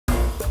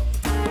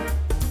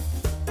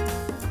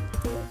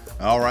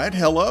All right,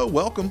 hello,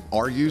 welcome.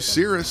 Are you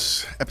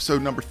Cirrus?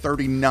 Episode number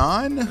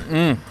 39.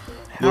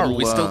 How are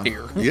we still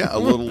here? Yeah, a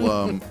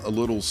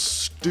little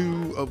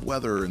stew of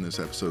weather in this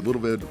episode. A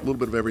little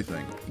bit of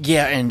everything.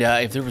 Yeah, and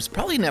if there was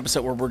probably an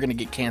episode where we're going to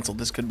get canceled,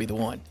 this could be the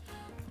one.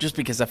 Just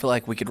because I feel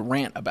like we could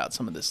rant about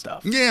some of this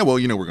stuff. Yeah, well,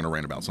 we're going to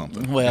rant about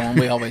something. Well,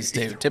 we always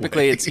do.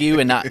 Typically, it's you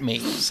and not me.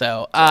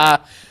 So I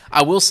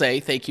will say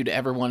thank you to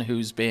everyone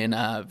who's been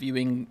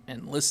viewing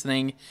and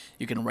listening.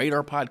 You can rate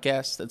our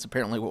podcast. That's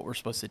apparently what we're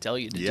supposed to tell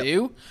you to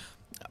do.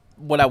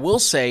 What I will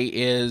say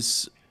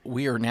is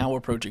we are now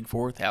approaching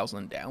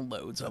 4,000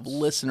 downloads of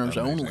listeners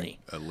only.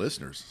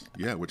 Listeners,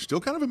 yeah, which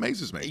still kind of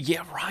amazes me.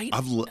 Yeah, right?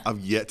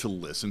 I've yet to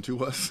listen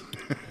to us.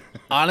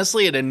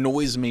 Honestly, it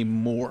annoys me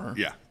more.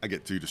 Yeah, I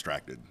get too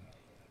distracted.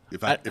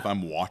 If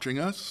I'm watching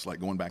us, like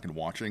going back and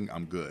watching,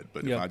 I'm good.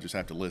 But if I just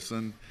have to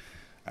listen,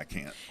 I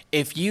can't.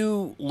 If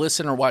you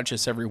listen or watch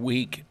us every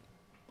week,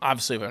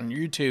 obviously on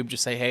YouTube,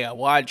 just say, hey, I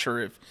watch, or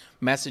if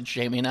message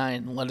Jamie and I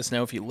and let us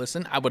know if you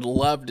listen. I would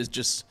love to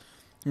just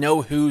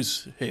know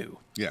who's who.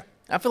 Yeah.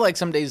 I feel like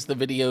some days the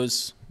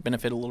videos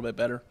benefit a little bit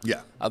better.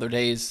 Yeah. Other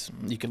days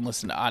you can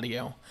listen to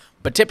audio.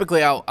 But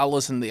typically I'll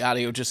listen to the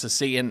audio just to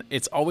see, and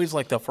it's always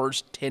like the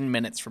first 10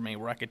 minutes for me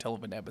where I can tell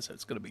if an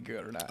episode's going to be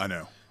good or not. I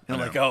know. And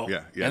I'm like, oh.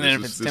 Yeah. And then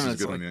if it's 10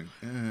 minutes,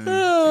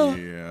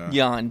 like,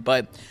 yawn.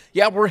 But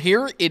yeah, we're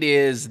here. It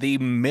is the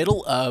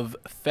middle of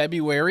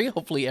February.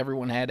 Hopefully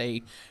everyone had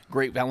a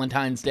great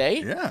Valentine's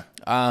Day.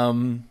 Yeah.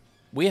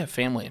 We have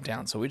family in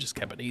town, so we just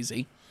kept it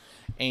easy.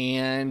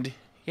 And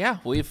yeah,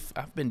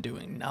 I've been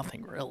doing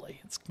nothing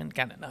really. It's been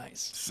kind of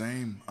nice.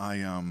 Same.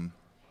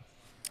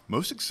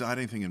 Most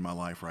exciting thing in my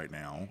life right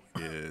now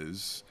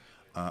is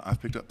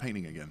I've picked up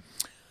painting again.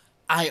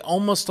 I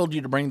almost told you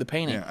to bring the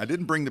painting. Yeah, I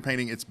didn't bring the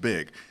painting. It's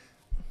big.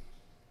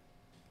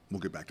 We'll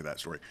get back to that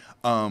story.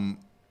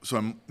 So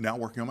I'm now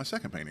working on my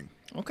second painting.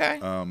 Okay.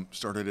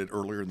 Started it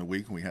earlier in the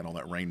week when we had all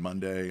that rain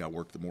Monday. I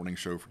worked the morning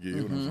show for you,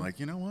 and I was like,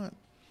 you know what?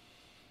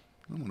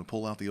 I'm going to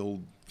pull out the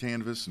old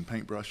canvas and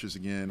paint brushes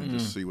again and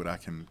just see what I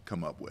can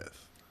come up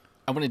with.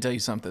 I want to tell you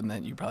something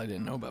that you probably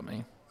didn't know about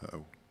me.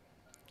 Uh-oh.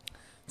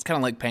 It's kind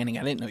of like painting.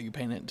 I didn't know you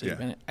painted until you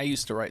painted. I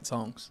used to write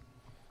songs.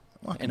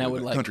 Well, I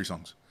would like country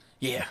songs.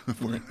 Yeah,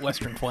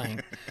 Western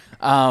twang.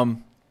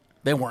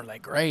 They weren't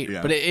that great,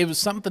 but it was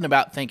something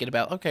about thinking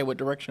about, okay, what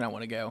direction I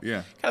want to go.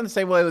 Yeah. Kind of the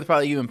same way with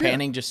probably you and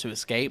painting, just to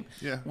escape.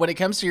 Yeah. When it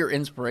comes to your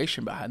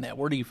inspiration behind that,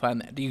 where do you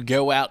find that? Do you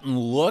go out and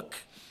look?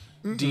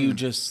 Do you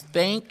just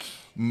think?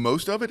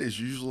 Most of it is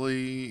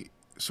usually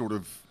sort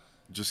of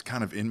just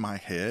kind of in my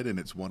head, and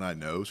it's what I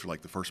know. So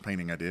like the first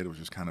painting I did, it was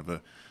just kind of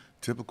a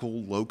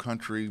typical low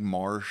country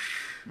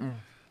marsh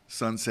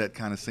sunset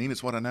kind of scene.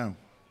 It's what I know.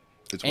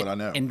 What I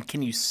know. And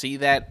can you see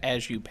that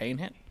as you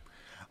paint it?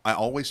 I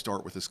always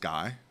start with the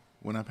sky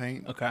when I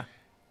paint. Okay.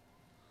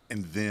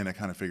 And then I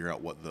kind of figure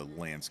out what the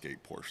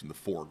landscape portion, the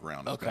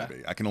foreground is going to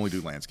be. I can only do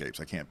landscapes.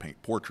 I can't paint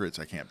portraits.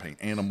 I can't paint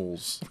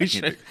animals.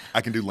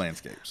 I can do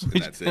landscapes, and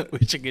that's it.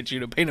 We should get you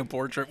to paint a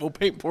portrait. We'll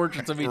paint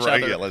portraits of each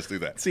other. Yeah, let's do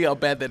that. See how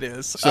bad that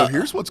is. So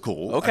here's what's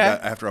cool. Okay.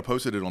 After I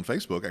posted it on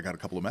Facebook, I got a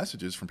couple of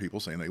messages from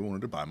people saying they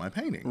wanted to buy my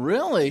painting.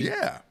 Really?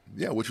 Yeah.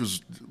 Yeah, which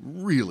was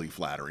really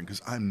flattering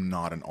because I'm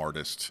not an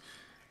artist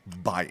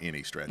by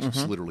any stretch.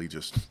 It's literally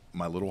just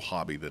my little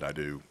hobby that I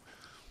do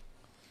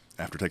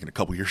after taking a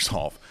couple years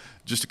off,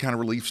 just to kind of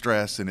relieve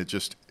stress. And it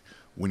just,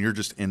 when you're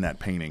just in that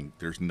painting,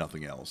 there's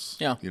nothing else.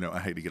 Yeah. I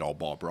hate to get all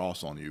Bob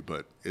Ross on you,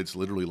 but it's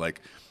literally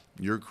like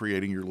you're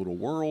creating your little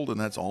world, and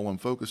that's all I'm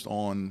focused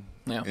on.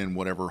 Yeah. And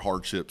whatever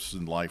hardships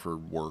in life or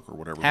work or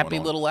whatever. Happy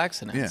little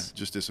accidents. Yeah,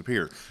 just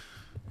disappear.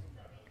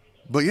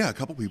 But yeah, a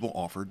couple people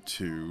offered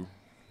to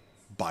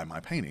buy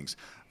my paintings.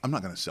 I'm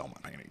not going to sell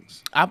my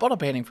paintings. I bought a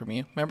painting from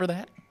you. Remember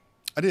that?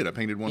 I did. I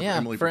painted one for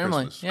Emily for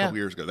Christmas a couple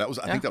years ago.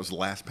 I think that was the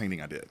last painting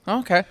I did.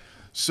 Okay.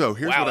 So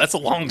here's that's a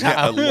long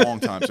time. Yeah, a long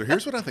time. So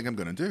here's what I think I'm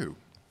going to do.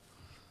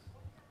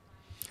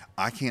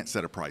 I can't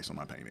set a price on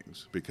my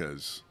paintings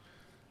because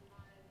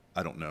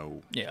I don't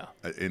know. Yeah.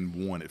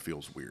 And one, it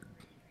feels weird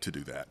to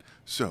do that.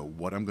 So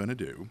what I'm going to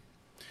do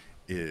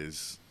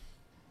is,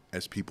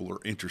 as people are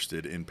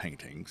interested in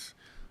paintings,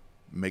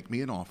 make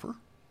me an offer,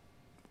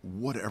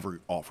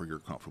 whatever offer you're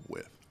comfortable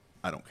with.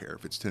 I don't care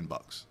if it's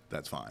 $10.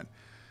 That's fine.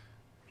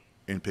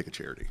 And pick a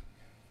charity.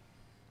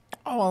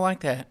 Oh, I like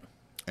that.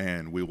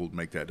 And we will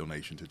make that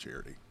donation to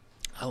charity.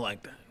 I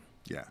like that.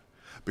 Yeah.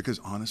 Because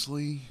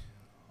honestly,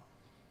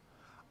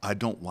 I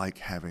don't like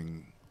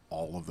having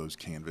all of those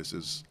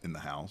canvases in the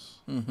house.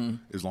 Mm-hmm.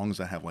 As long as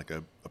I have like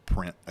a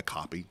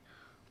copy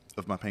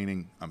of my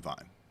painting, I'm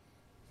fine.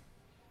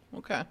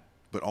 Okay.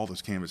 But all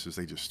those canvases,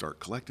 they just start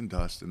collecting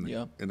dust in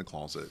the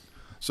closet.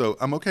 So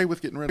I'm okay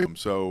with getting rid of them.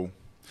 So,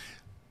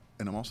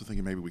 and I'm also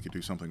thinking maybe we could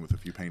do something with a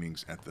few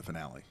paintings at the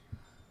finale.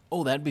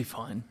 Oh, that'd be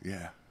fun.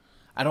 Yeah.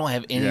 I don't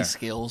have any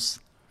skills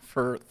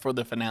for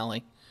the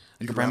finale.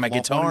 I could bring my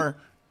guitar.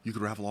 You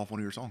could raffle off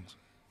one of your songs.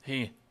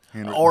 Hey.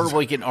 Or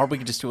we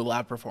could just do a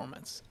live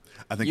performance.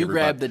 I think you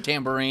grab the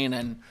tambourine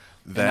and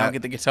and I'll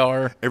get the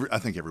guitar. I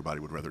think everybody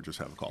would rather just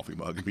have a coffee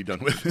mug and be done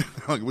with it.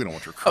 Like, we don't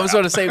want your crap. I was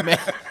going to say,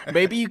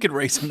 maybe you could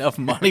raise enough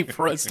money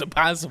for us to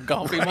buy some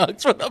coffee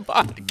mugs for the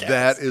podcast.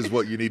 That is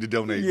what you need to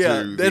donate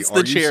to. That's the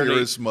Are charity. You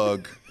Serious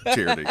mug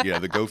charity. Yeah,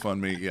 the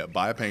GoFundMe. Yeah,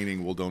 buy a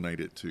painting. We'll donate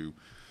it to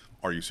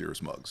Are You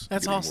Serious mugs.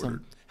 That's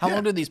awesome. How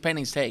long do these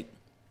paintings take?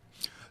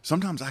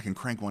 Sometimes I can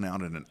crank one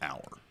out in an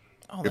hour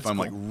if I'm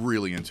like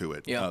really into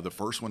it. Yeah. The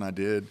first one I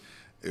did,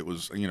 it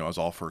was, I was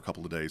off for a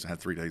couple of days. I had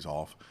 3 days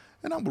off.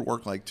 And I would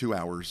work like 2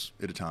 hours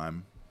at a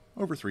time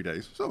over 3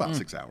 days. So about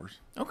 6 hours.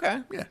 Okay.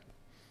 Yeah.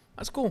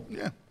 That's cool.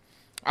 Yeah.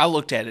 I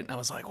looked at it and I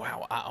was like,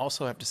 wow. I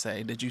also have to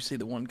say, did you see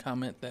the one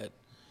comment that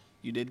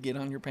you did get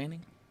on your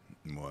painting?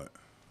 What?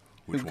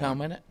 Who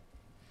commented?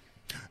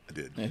 I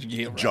did.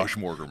 Yeah, right. Josh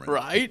Morgerman.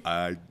 Right.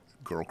 I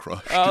girl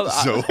crushed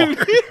so hard.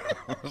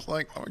 I was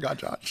like, oh my God,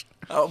 Josh.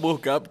 I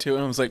woke up to it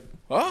and I was like,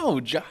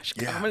 oh, Josh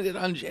commented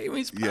on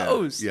Jamie's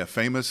post. Yeah,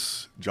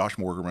 famous Josh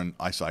Morgerman,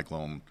 ice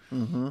cyclone,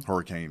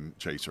 hurricane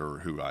chaser,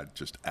 who I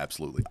just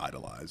absolutely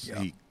idolize.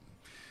 Yeah.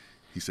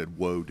 He said,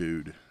 whoa,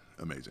 dude,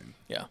 amazing.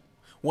 Yeah.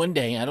 One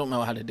day, I don't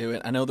know how to do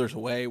it. I know there's a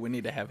way. We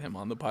need to have him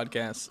on the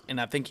podcast,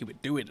 and I think he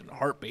would do it in a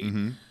heartbeat.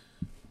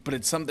 But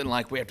it's something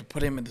like we have to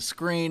put him in the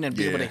screen and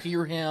be able to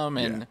hear him.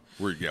 And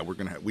we're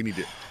gonna have.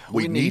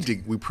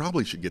 We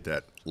probably should get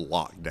that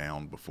locked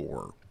down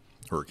before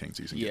hurricane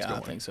season gets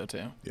going. I think so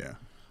too. Yeah.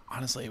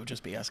 Honestly, it would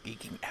just be us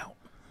geeking out.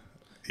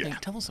 Yeah. Hey,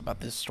 tell us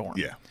about this storm.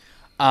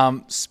 Yeah.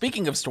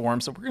 Speaking of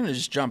storms, so we're going to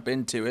just jump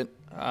into it.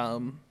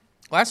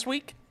 Last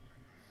week,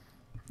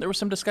 there was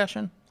some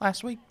discussion.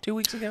 Last week, 2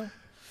 weeks ago.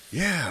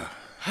 Yeah.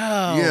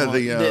 Oh,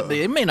 yeah.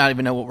 They may not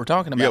even know what we're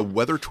talking about. Yeah.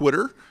 Weather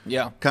Twitter.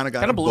 Yeah. Kind of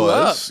got a blew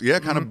buzz. up. Yeah.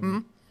 Kind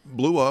of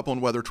blew up on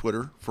weather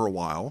Twitter for a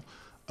while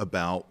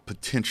about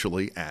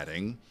potentially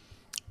adding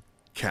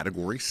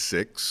Category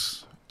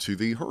 6 to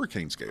the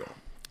hurricane scale.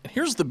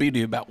 Here's the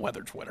beauty about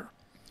weather Twitter.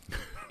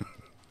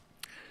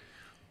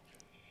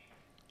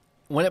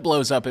 When it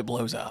blows up, it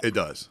blows up. It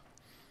does.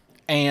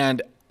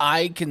 And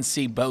I can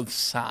see both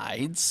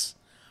sides,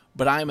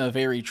 but I'm a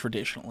very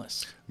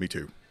traditionalist. Me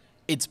too.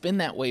 It's been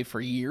that way for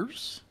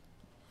years.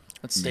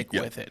 Let's stick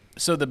with it.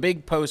 So the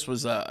big post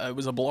was it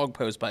was a blog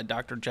post by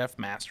Dr. Jeff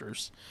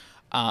Masters,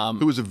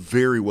 who was a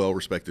very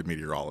well-respected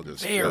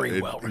meteorologist. Very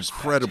well-respected.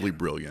 Incredibly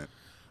brilliant.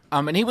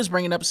 And he was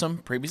bringing up some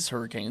previous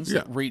hurricanes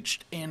that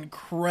reached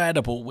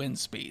incredible wind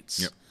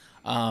speeds.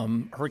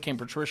 Yep. Hurricane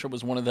Patricia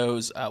was one of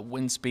those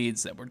wind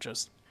speeds that were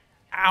just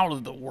out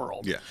of the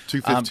world. Yeah,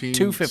 215.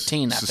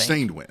 215, I think.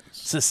 Sustained winds.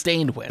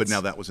 Sustained winds. But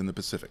now that was in the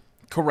Pacific.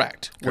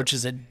 Correct. Which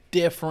is a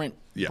different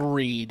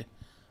breed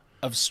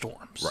of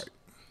storms. Right.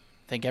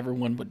 I think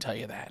everyone would tell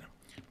you that.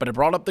 But it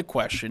brought up the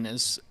question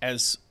as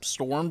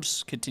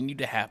storms continue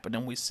to happen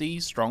and we see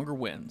stronger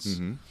winds,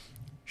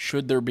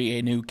 should there be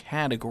a new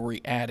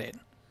category added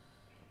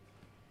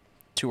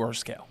to our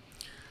scale?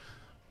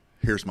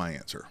 Here's my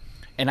answer.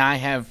 And I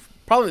have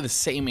probably the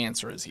same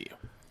answer as you.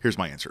 Here's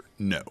my answer.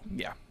 No.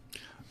 Yeah.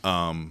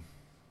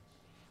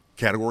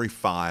 Category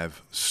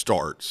 5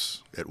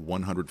 starts at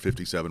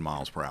 157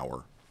 miles per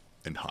hour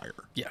and higher.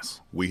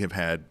 Yes. We have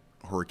had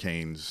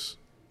hurricanes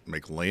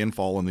make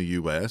landfall in the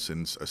U.S.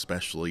 and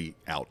especially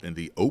out in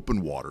the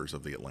open waters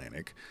of the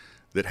Atlantic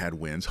that had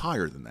winds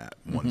higher than that.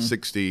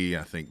 160,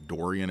 I think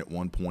Dorian at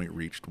one point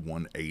reached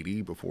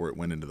 180 before it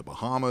went into the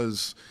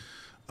Bahamas.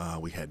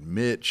 We had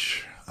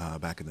Mitch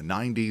back in the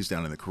 90s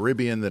down in the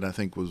Caribbean that I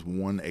think was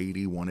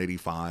 180,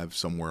 185,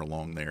 somewhere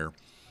along there.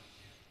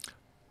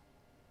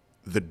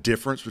 The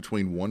difference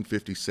between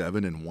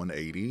 157 and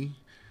 180,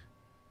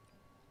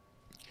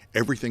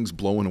 everything's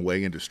blown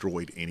away and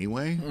destroyed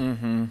anyway.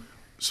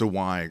 So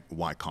why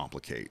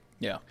complicate?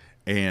 Yeah.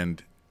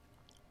 And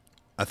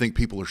I think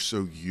people are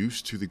so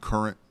used to the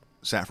current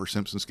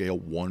Saffir-Simpson scale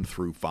 1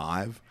 through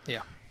 5.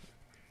 Yeah.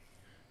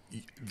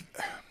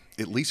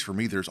 At least for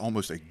me, there's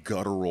almost a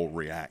guttural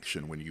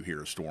reaction when you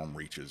hear a storm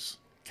reaches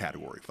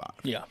Category 5.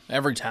 Yeah,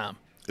 every time.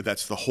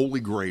 That's the holy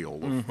grail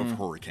of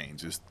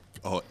hurricanes is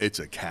it's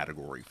a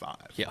Category 5.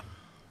 Yeah.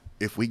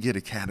 If we get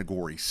a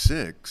Category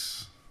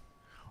 6,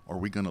 are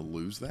we going to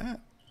lose that?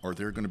 Are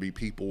there going to be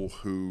people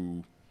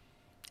who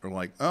are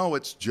like, oh,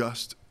 it's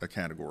just a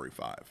Category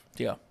 5.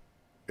 Yeah.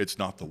 It's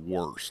not the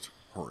worst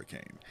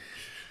hurricane.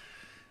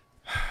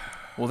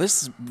 Well,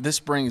 this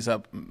brings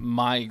up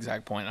my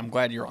exact point. I'm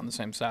glad you're on the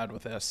same side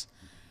with this.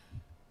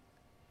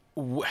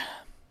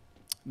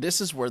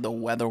 This is where the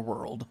weather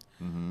world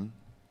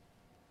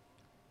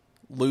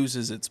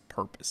loses its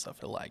purpose, I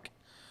feel like.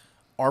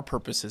 Our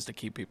purpose is to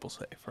keep people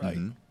safe, right?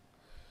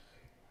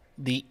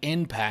 The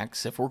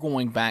impacts, if we're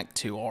going back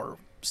to our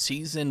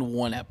season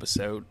 1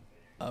 episode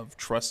of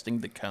trusting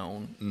the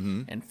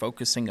cone and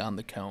focusing on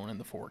the cone and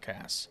the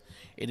forecast,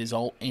 it is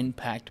all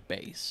impact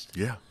based.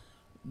 Yeah.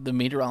 The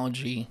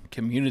meteorology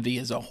community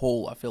as a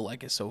whole, I feel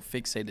like, is so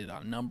fixated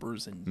on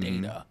numbers and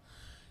data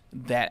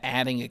that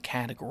adding a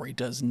category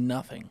does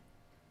nothing.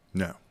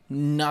 No.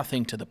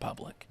 Nothing to the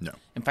public. No.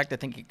 In fact, I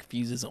think it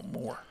confuses them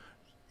more.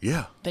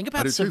 Yeah. Think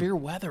about severe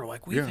weather.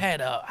 Like, we've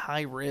had a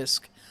high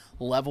risk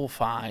level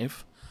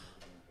 5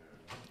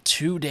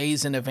 2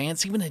 days in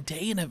advance, even a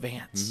day in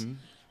advance.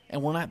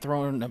 And we're not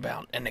throwing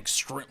about an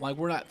extreme, like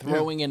we're not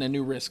throwing in a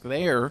new risk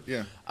there.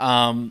 Yeah.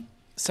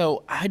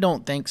 So I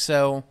don't think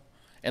so.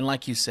 And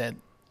like you said,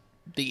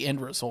 the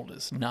end result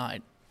is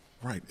not.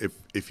 Right.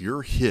 If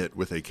you're hit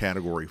with a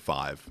Category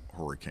 5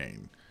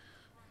 hurricane,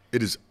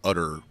 it is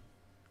utter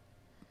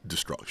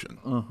destruction.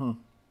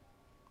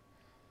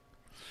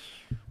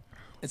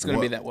 It's going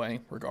to be that way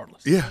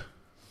regardless. Yeah.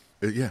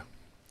 Yeah.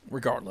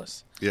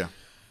 Regardless. Yeah.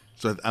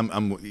 So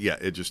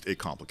it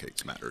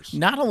complicates matters.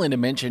 Not only to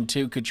mention,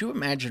 too, could you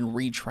imagine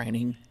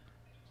retraining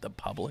the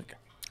public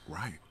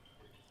Right.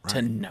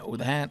 to know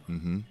that?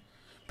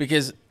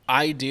 Because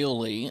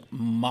ideally,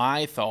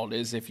 my thought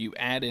is if you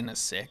add in a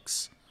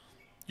 6,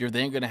 you're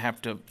then going to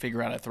have to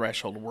figure out a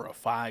threshold where a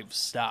 5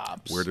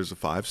 stops. Where does a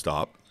 5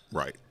 stop?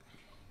 Right.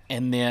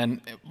 And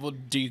then,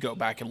 do you go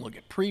back and look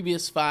at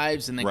previous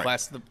 5s and then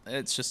class the?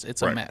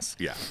 It's a mess.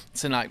 Yeah.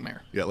 It's a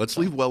nightmare. Yeah. Let's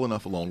leave well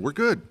enough alone. We're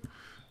good.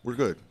 We're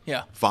good.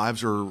 Yeah.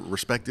 5s are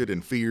respected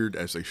and feared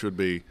as they should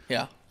be.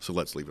 Yeah. So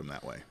let's leave them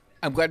that way.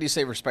 I'm glad you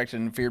say respected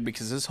and feared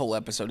because this whole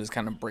episode is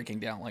kind of breaking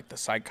down like the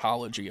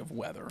psychology of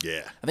weather.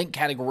 Yeah. I think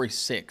Category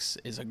 6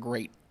 is a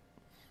great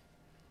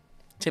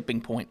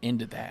tipping point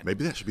into that.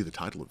 Maybe that should be the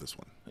title of this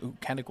one. Ooh,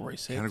 Category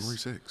 6. Category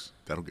 6.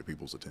 That'll get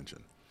people's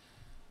attention.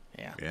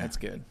 Yeah, that's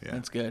good. Yeah.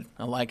 That's good.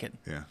 I like it.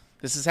 Yeah.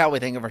 This is how we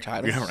think of our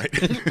titles. Yeah,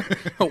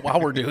 right.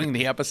 While we're doing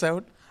the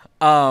episode.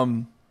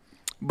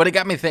 But it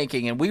got me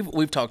thinking, and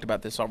we've talked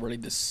about this already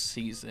this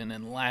season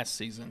and last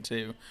season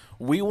too.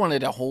 We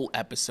wanted a whole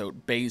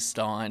episode based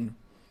on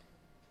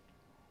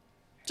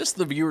just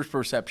the viewer's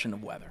perception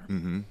of weather.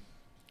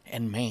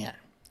 And man,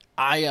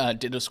 I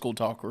did a school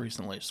talk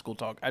recently.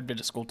 I did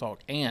a school talk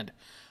and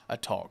a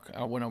talk.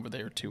 I went over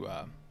there to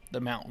the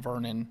Mount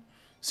Vernon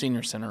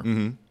Senior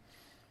Center.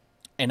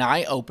 And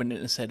I opened it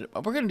and said,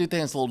 we're going to do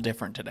things a little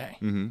different today.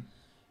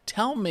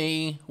 Tell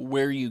me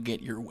where you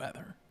get your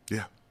weather.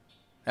 Yeah.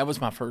 That was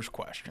my first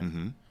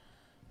question.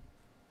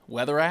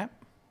 Weather app,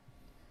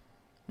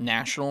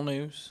 national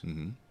news,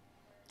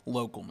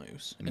 local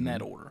news, in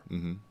that order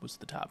was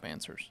the top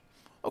answers.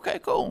 Okay,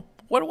 cool.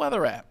 What a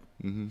weather app?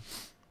 The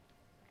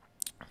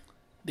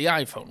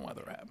iPhone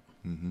weather app.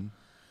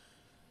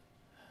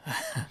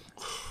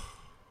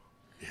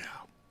 Yeah.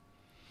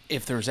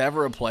 If there's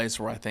ever a place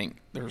where I think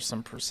there's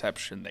some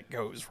perception that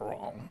goes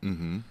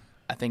wrong,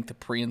 I think the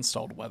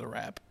pre-installed weather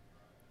app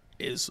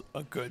is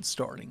a good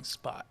starting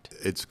spot.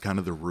 It's kind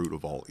of the root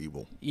of all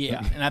evil.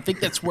 Yeah, and I think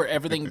that's where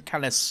everything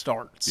kind of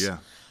starts. Yeah.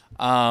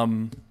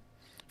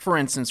 For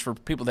instance, for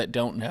people that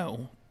don't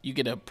know, you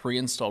get a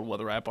pre-installed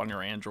weather app on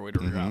your Android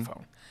or your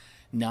iPhone.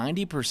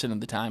 90% of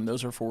the time,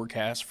 those are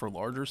forecasts for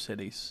larger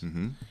cities,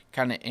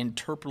 kind of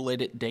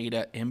interpolated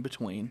data in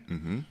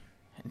between,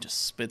 and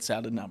just spits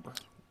out a number.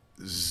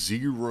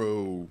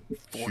 Zero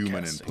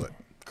human input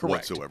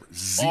whatsoever.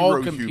 All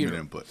Zero computer. human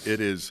input. It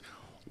is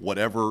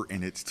whatever,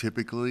 and it's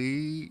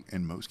typically,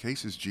 in most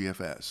cases,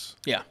 GFS.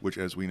 Yeah. Which,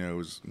 as we know,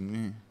 is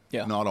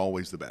Yeah. not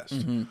always the best.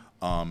 And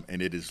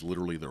it is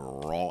literally the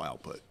raw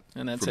output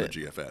And that's from it.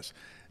 the GFS.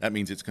 That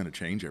means it's going to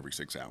change every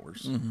 6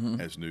 hours,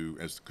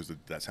 because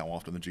that's how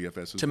often the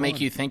GFS is To make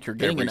run. you think you're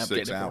getting Every an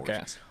 6 updated hours.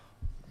 forecast.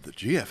 The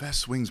GFS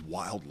swings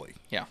wildly.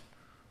 Yeah.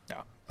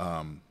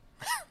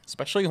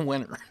 Especially in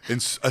winter.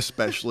 And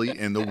especially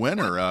in the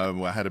winter.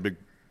 I had a big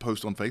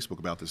post on Facebook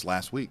about this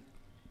last week.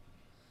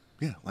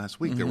 Yeah,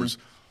 last week. There was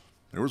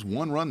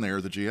one run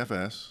there, the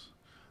GFS,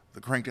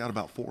 that cranked out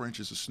about 4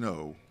 inches of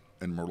snow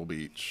in Myrtle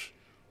Beach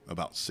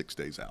about 6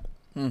 days out.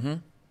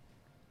 And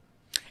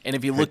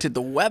if you looked at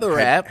the weather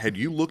app. Had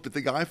you looked at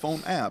the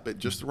iPhone app at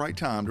just the right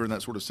time during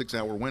that sort of 6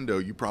 hour window,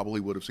 you probably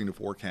would have seen a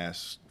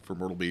forecast for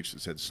Myrtle Beach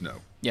that said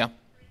snow. Yeah.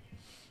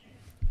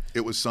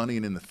 It was sunny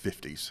and in the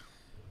 50s.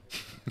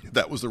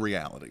 That was the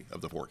reality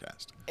of the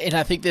forecast. And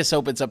I think this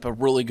opens up a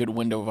really good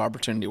window of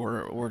opportunity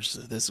where this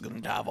is going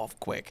to dive off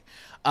quick.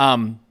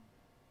 I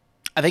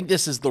think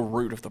this is the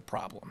root of the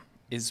problem.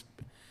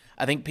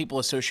 I think people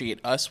associate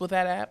us with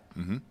that app.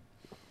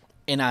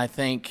 And I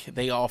think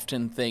they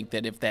often think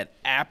that if that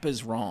app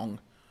is wrong,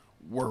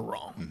 we're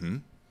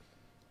wrong.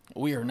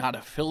 We are not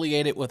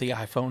affiliated with the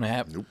iPhone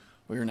app. Nope.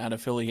 We are not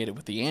affiliated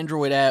with the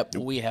Android app.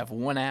 Nope. We have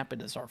one app.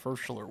 It is our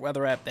First Alert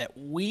Weather app that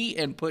we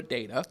input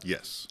data.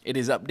 Yes. It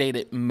is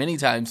updated many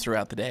times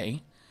throughout the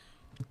day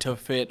to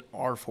fit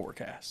our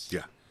forecast.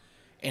 Yeah.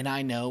 And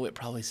I know it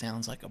probably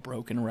sounds like a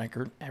broken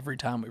record every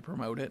time we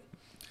promote it,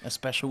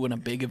 especially when a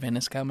big event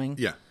is coming.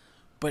 Yeah.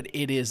 But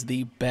it is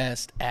the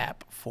best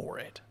app for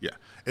it. Yeah.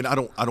 And I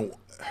don't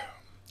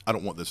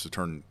want this to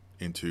turn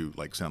into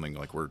like sounding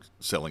like we're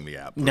selling the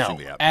app. No,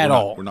 the app. at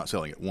all. We're not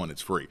selling it. One,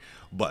 it's free.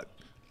 But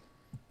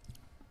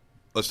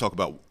let's talk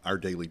about our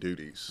daily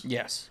duties.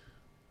 Yes.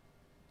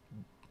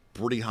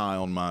 Pretty high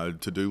on my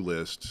to-do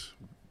list,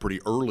 pretty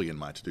early in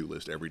my to-do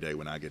list every day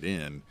when I get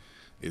in,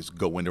 is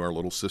go into our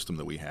little system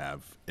that we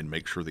have and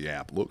make sure the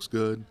app looks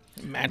good.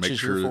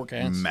 Matches your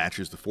forecast.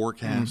 Matches the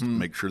forecast.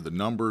 Make sure the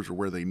numbers are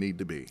where they need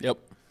to be. Yep.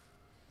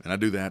 And I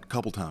do that a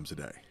couple times a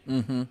day.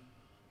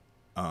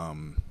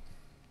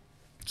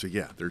 So,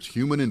 yeah, there's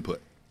human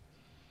input.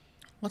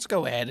 Let's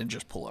go ahead and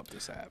just pull up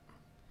this app.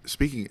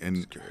 Speaking,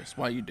 and Curious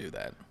why you do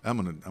that. I'm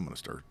gonna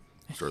stir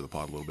the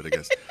pot a little bit, I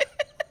guess.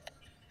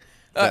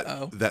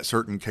 Uh-oh. That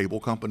certain cable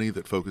company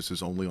that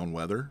focuses only on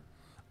weather,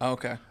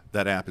 Okay.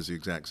 that app is the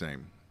exact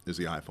same as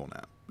the iPhone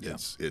app. Yeah.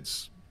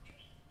 It's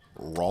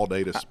raw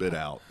data spit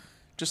out.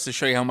 Just to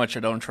show you how much I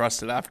don't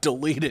trust it, I've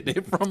deleted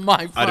it from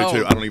my phone. I do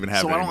too. I don't even have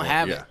it So I don't anymore.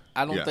 have Yeah. it.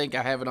 I don't Yeah. think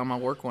I have it on my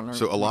work one.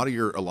 So a lot of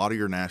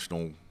your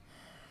national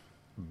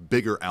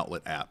bigger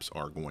outlet apps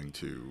are going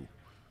to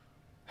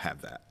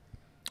have that,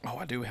 Oh,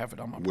 I do have it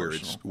on my where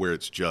personal.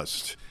 it's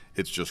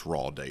just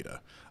raw data.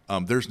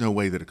 There's no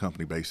way that a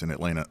company based in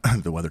Atlanta,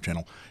 the Weather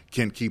Channel,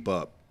 can keep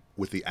up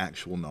with the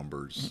actual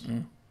numbers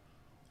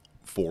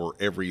for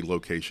every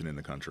location in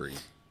the country,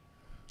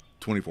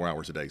 24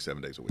 hours a day,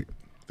 7 days a week.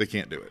 They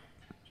can't do it.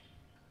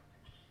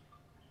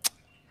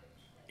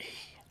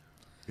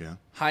 Yeah.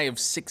 High of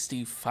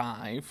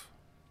 65.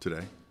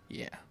 Today.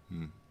 Yeah.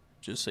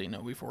 Just so you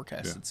know, we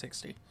forecasted Yeah.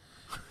 60.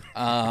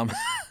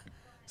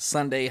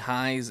 Sunday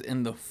highs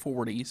in the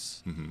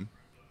 40s.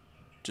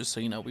 Just so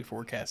you know, we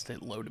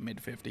forecasted low to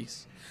mid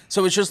 50s.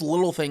 So it's just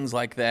little things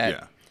like that.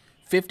 Yeah.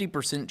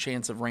 50%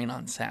 chance of rain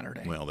on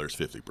Saturday. Well, there's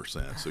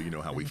 50%, so you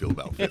know how we feel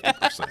about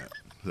 50%.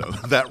 So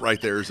that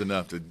right there is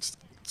enough to it's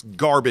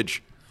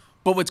garbage.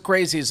 But what's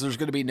crazy is there's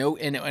going to be no,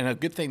 and a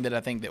good thing that I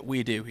think that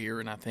we do here,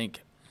 and I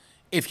think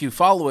if you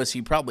follow us,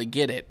 you probably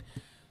get it.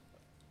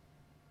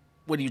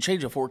 When you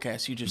change a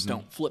forecast, you just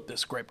don't flip the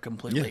script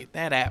completely. Yeah.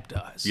 That app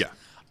does. Yeah.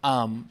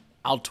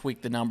 I'll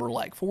tweak the number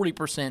like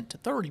 40% to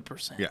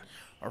 30%. Yeah.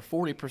 Or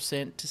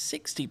 40% to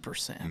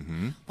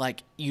 60%.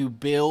 Like you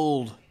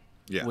build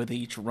Yeah. with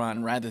each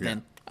run rather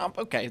than,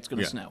 okay, it's going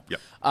to Yeah. snow.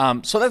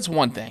 Yep. So that's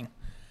one thing.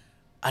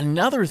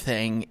 Another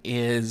thing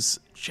is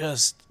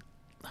just,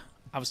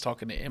 I was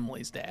talking to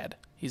Emily's dad.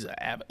 He's an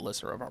avid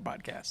listener of our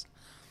podcast.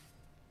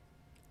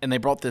 And they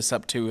brought this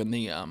up too in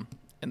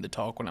the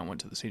talk when I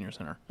went to the senior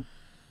center.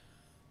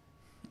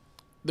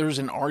 There's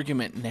an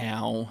argument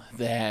now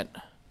that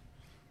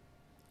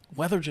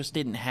weather just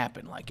didn't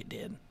happen like it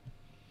did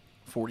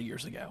 40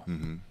 years ago.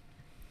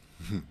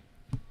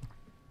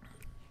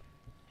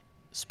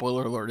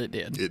 Spoiler alert, it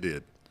did. It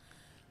did.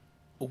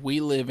 We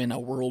live in a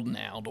world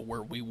now to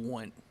where we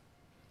want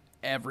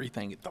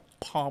everything at the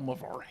palm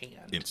of our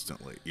hand.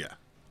 Instantly. Yeah.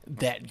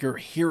 That you're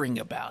hearing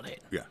about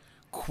it Yeah.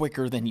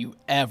 quicker than you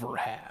ever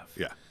have.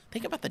 Yeah.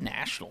 Think about the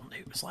national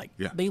news. Like,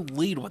 Yeah. they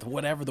lead with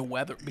whatever the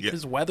weather,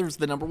 because weather's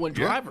the number one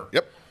driver.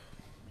 Yep.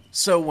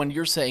 So when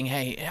you're saying,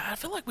 hey, I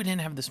feel like we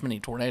didn't have this many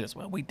tornadoes.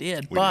 Well, we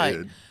did, We but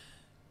did.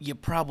 you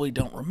probably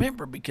don't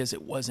remember because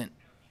it wasn't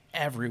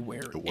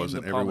everywhere. It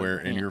wasn't everywhere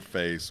in your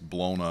face,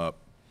 blown up.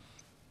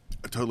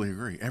 I totally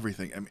agree.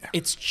 Everything. I mean,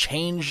 It's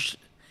changed.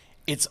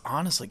 It's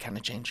honestly kind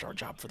of changed our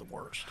job for the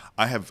worst.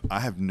 I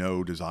have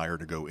no desire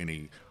to go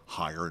any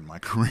higher in my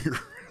career.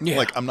 Yeah.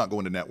 Like, I'm not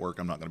going to network.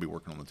 I'm not going to be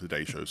working on the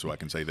Today Show, so I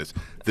can say this.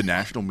 The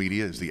national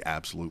media is the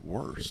absolute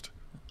worst.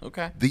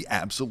 Okay. The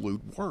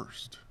absolute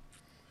worst.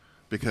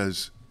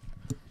 Because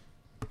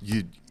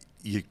you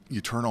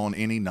turn on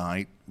any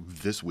night.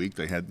 This week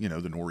they had,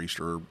 the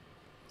nor'easter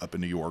up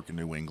in New York and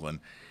New England,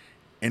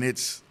 and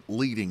it's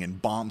leading in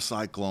bomb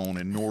cyclone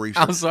and nor'easter.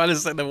 I'm sorry to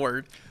say the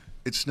word.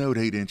 It snowed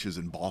 8 inches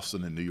in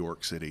Boston and New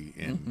York City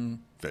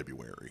in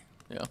February.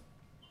 Yeah.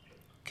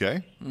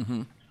 Okay?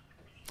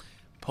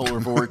 Polar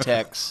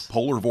vortex.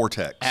 Polar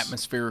vortex.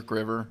 Atmospheric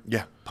river.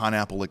 Yeah.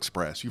 Pineapple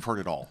Express. You've heard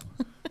it all.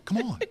 Come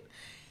on.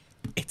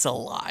 It's a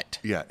lot.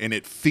 Yeah. And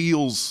it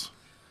feels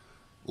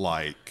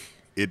like,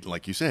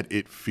 like you said,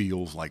 it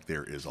feels like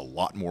there is a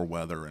lot more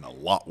weather and a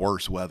lot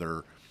worse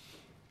weather.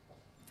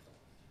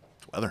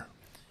 It's weather.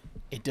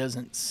 It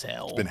doesn't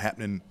sell. It's been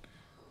happening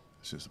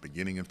since the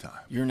beginning of time.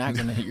 You're not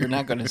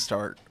gonna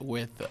start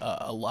with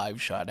a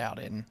live shot out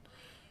in,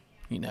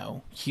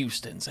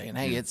 Houston saying,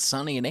 "Hey, it's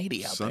sunny and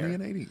 80 out there." Sunny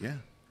and 80, yeah.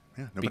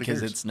 Yeah. Nobody Because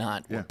cares. it's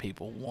not Yeah. what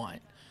people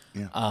want.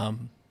 Yeah.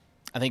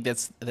 I think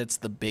that's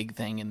the big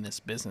thing in this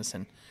business,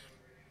 and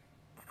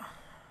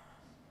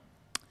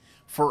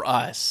for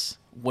us,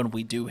 when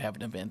we do have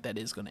an event that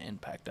is going to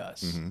impact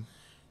us,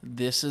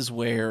 this is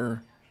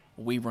where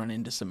we run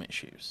into some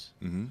issues.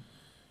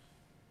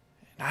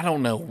 I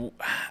don't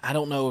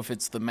know if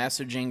it's the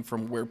messaging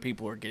from where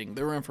people are getting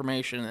their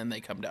information and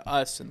they come to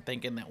us and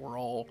thinking that we're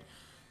all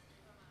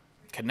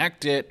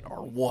connected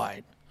or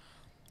what.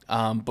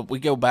 But we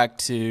go back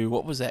to,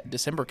 what was that?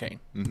 December came.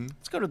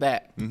 Let's go to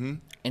that.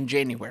 In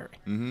January.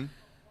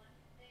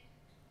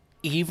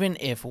 Even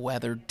if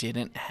weather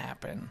didn't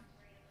happen,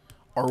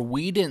 or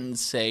we didn't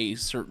say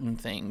certain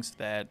things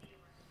that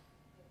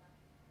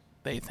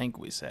they think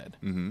we said,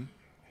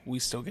 we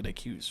still get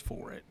accused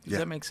for it. Does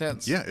that make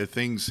sense? Yeah, if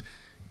things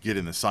get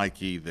in the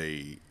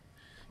psyche,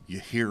 you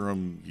hear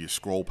them, you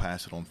scroll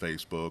past it on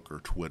Facebook or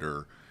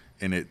Twitter,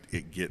 and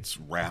it gets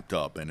wrapped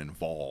up and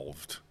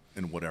involved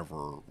in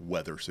whatever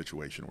weather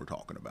situation we're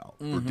talking about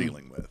or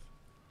dealing with.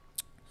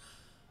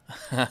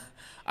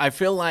 I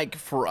feel like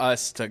for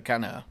us to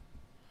kind of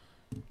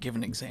give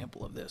an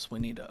example of this, we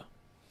need to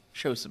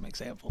show some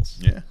examples.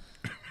 Yeah.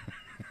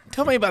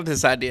 Tell me about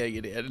this idea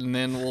you did, and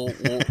then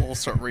we'll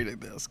start reading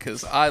this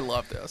because I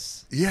love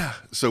this. Yeah.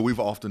 So we've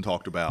often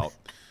talked about,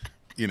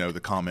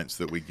 the comments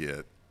that we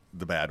get,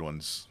 the bad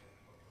ones,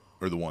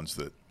 or the ones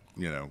that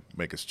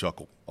make us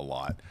chuckle a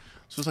lot.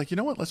 So it's like, you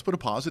know what? Let's put a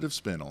positive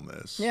spin on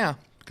this. Yeah.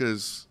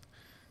 Because,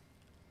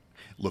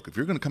 look, if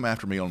you're going to come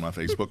after me on my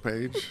Facebook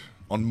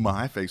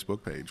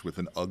page, with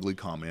an ugly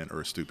comment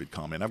or a stupid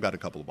comment, I've got a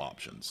couple of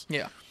options.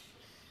 Yeah.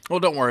 Well,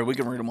 don't worry. We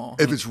can read them all.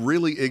 If it's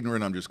really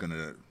ignorant, I'm just going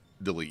to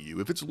delete you.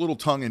 If it's a little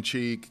tongue in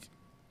cheek,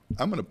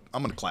 I'm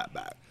gonna clap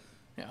back.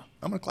 Yeah.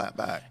 I'm gonna clap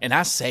back. And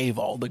I save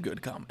all the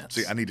good comments.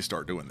 See, I need to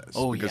start doing this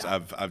because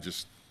I've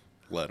just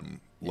let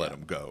them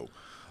go.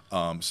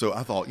 So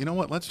I thought, you know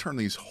what? Let's turn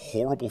these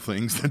horrible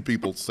things that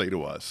people say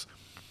to us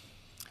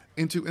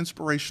into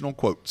inspirational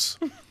quotes.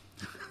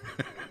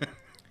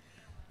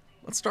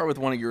 Let's start with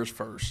one of yours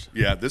first.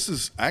 Yeah, this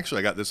is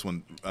actually I got this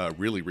one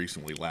really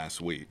recently last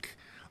week.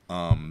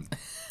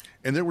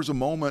 And there was a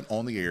moment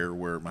on the air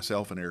where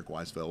myself and Eric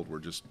Weisfeld were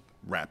just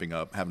wrapping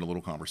up, having a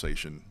little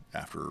conversation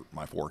after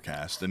my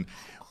forecast. And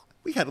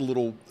we had a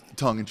little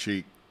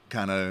tongue-in-cheek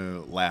kind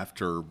of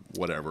laughter,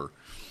 whatever.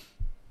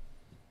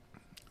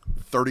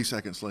 30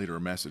 seconds later, a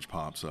message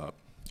pops up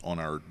on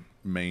our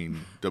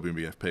main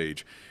WMBF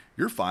page.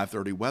 Your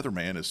 5:30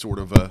 weatherman is sort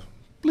of a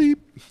bleep.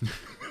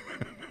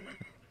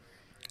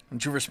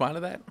 Did you respond to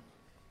that?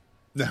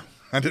 No,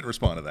 I didn't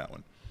respond to that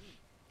one.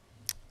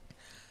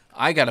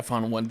 I got a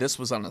fun one. This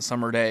was on a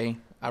summer day.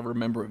 I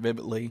remember it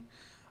vividly.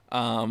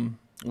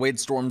 We had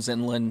storms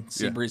inland.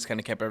 Sea breeze kind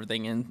of kept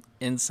everything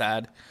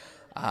inside.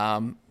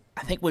 I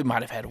think we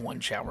might have had one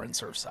shower in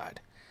Surfside.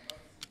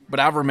 But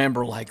I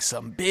remember like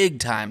some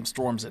big-time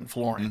storms in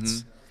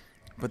Florence.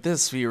 Mm-hmm. But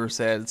this viewer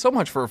said, so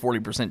much for a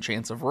 40%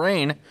 chance of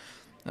rain.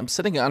 I'm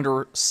sitting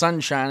under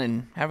sunshine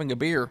and having a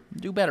beer.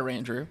 Do better,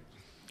 Andrew.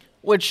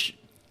 Which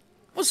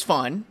was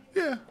fun.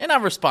 Yeah. And I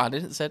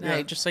responded and said,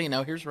 hey, just so you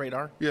know, here's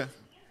radar. Yeah.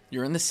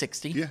 You're in the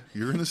 60. Yeah,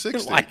 you're in the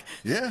 60.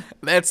 Yeah.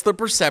 That's the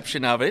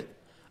perception of it.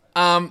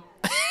 And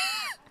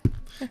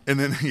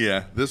then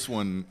this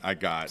one I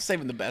got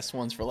saving the best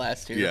ones for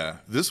last year. Yeah.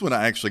 This one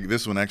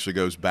actually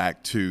goes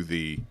back to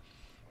the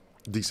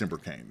December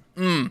came.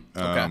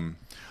 Okay.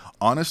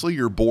 Honestly,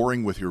 you're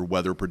boring with your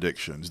weather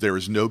predictions. There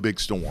is no big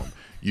storm.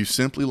 You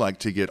simply like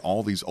to get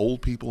all these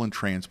old people and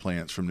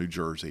transplants from New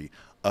Jersey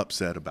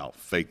upset about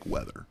fake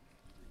weather.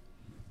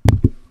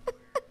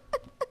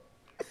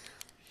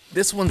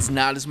 This one's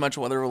not as much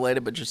weather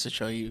related, but just to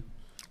show you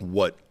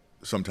what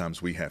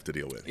sometimes we have to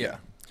deal with. Yeah.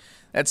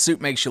 That suit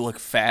makes you look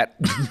fat.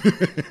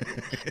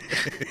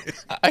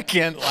 I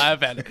can't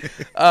laugh at it.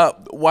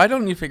 Why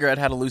don't you figure out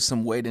how to lose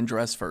some weight and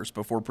dress first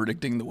before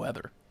predicting the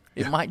weather?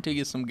 It might do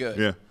you some good.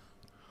 Yeah.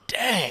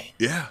 Dang.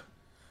 Yeah.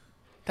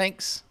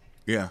 Thanks.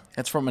 Yeah.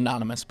 That's from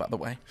Anonymous, by the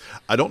way.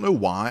 I don't know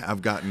why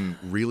I've gotten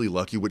really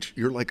lucky, which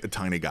you're like a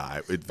tiny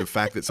guy. The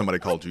fact that somebody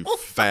called you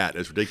fat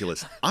is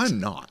ridiculous. I'm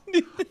not.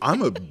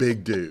 I'm a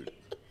big dude.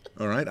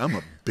 All right? I'm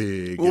a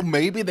big Well,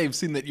 maybe they've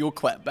seen that you'll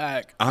clap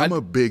back. I'm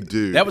a big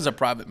dude. That was a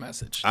private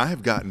message. I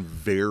have gotten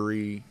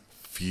very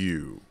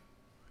few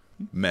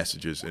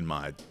messages in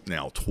my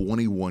now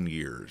 21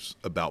 years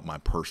about my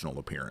personal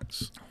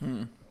appearance.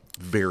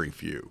 Very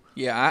few.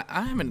 Yeah,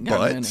 I haven't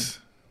gotten any. But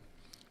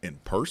in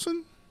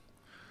person?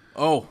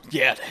 Oh,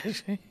 yeah.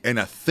 And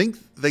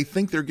they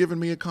think they're giving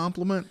me a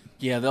compliment.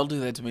 Yeah, they'll do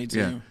that to me too.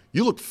 Yeah.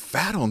 You look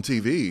fat on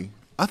TV.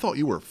 I thought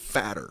you were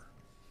fatter.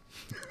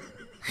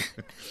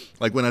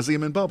 Like when I see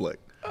them in public,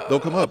 they'll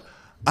come up.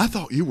 I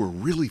thought you were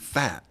really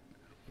fat.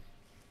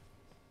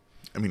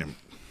 I mean, I'm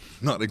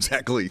not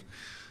exactly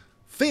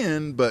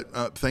thin,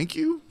 but thank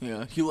you.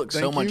 Yeah, you look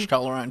so much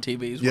taller on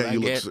TV. Is Yeah, what you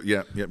I look.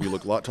 get. You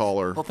look a lot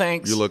taller. Well,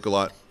 thanks. You look a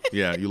lot.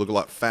 Yeah, you look a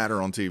lot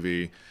fatter on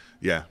TV.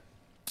 Yeah.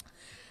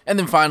 And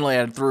then finally,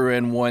 I threw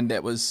in one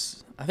that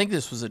was, I think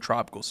this was a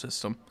tropical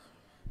system.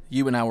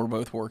 You and I were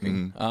both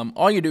working.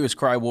 All you do is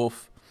cry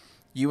wolf.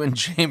 You and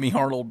Jamie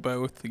Arnold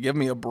both. Give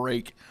me a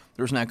break.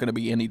 There's not going to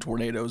be any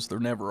tornadoes. There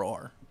never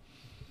are.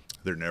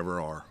 There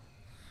never are.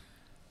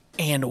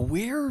 And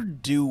where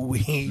do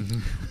we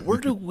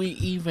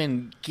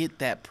even get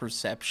that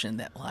perception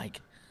that,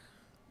 like,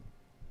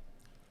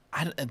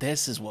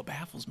 this is what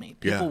baffles me.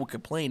 People will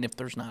complain if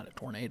there's not a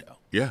tornado.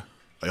 Yeah.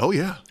 Oh,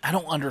 yeah. I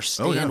don't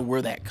understand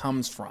where that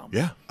comes from.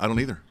 Yeah, I don't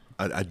either.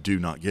 I do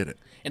not get it.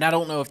 And I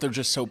don't know if they're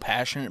just so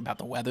passionate about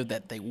the weather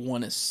that they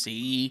want to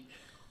see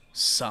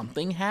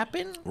something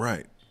happen.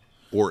 Right.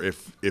 Or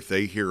if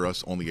they hear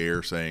us on the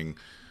air saying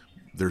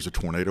there's a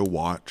tornado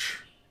watch,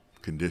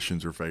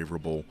 conditions are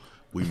favorable,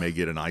 we may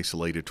get an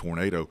isolated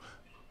tornado,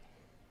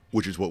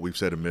 which is what we've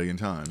said a million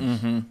times.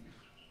 Mm-hmm.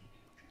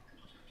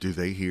 Do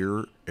they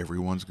hear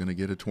everyone's going to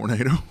get a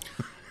tornado?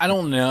 I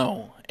don't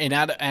know. And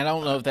I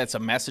don't know if that's a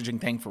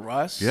messaging thing for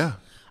us. Yeah.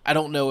 I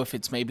don't know if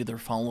it's maybe they're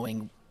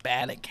following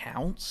bad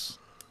accounts.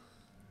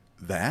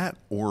 That,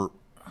 or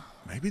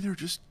maybe they're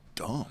just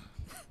dumb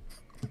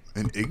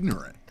and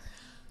ignorant.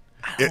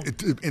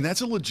 And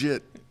that's a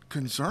legit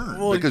concern.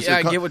 Well, because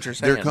I get what you're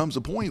saying. There comes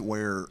a point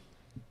where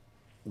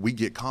we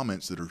get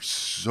comments that are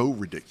so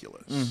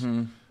ridiculous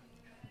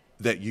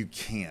that you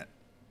can't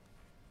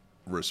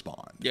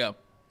respond. Yeah.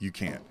 You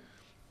can't.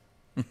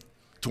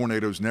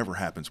 Tornadoes never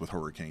happens with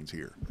hurricanes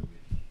here.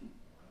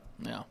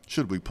 Yeah.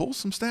 Should we pull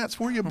some stats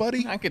for you,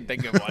 buddy? I could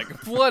think of like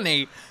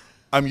plenty.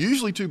 I'm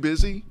usually too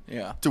busy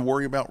to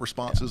worry about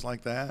responses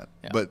like that.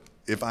 Yeah. But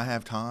if I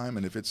have time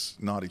and if it's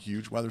not a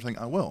huge weather thing,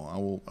 I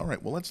will. All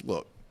right, well, let's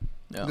look.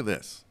 Yeah. Look at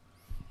this.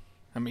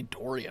 I mean,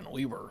 Dorian,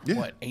 we were,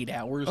 8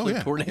 hours Oh, of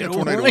yeah. tornado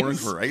tornado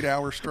warnings for 8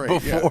 hours straight.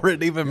 before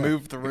it even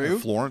moved through. In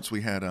Florence,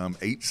 we had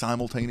 8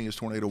 simultaneous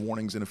tornado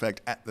warnings in effect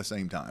at the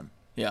same time.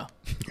 Yeah.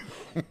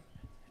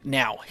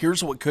 Now,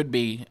 here's what could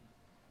be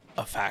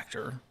a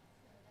factor.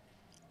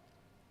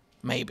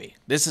 Maybe.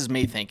 This is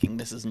me thinking.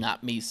 This is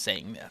not me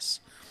saying this.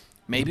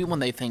 Maybe when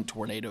they think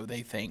tornado,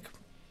 they think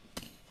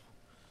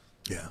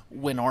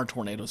when our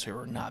tornadoes here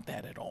are not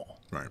that at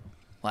all. Right.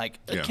 Like,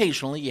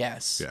 occasionally,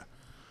 yes. Yeah.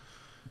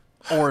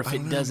 Or if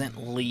it doesn't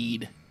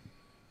lead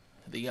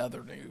to the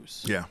other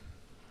news. Yeah.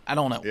 I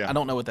don't know. Yeah. I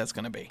don't know what that's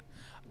going to be.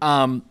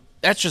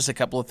 That's just a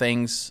couple of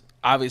things.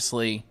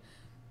 Obviously,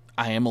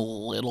 I am a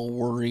little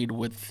worried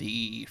with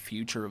the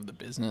future of the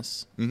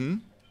business,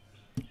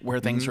 where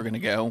things are going to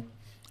go.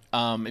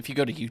 If you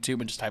go to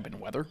YouTube and just type in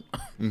weather,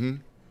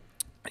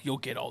 you'll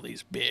get all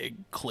these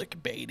big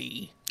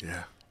clickbaity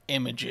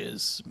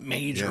images,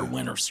 major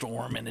winter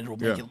storm, and it'll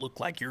make it look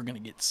like you're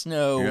going to get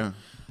snow.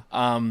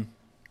 Yeah.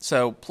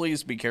 So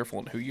please be careful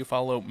on who you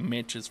follow.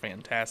 Mitch is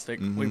fantastic.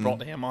 We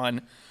brought him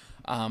on.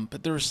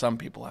 But there are some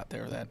people out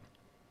there that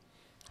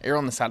err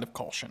on the side of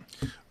caution.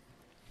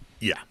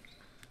 Yeah.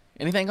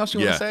 Anything else you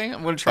want to say?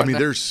 I'm going to try. I mean,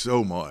 there's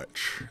so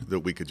much that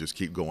we could just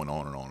keep going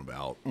on and on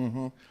about.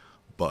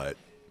 But,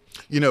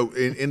 you know,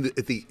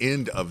 at the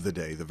end of the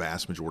day, the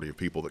vast majority of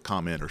people that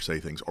comment or say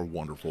things are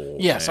wonderful.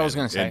 Yes, I was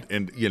going to say.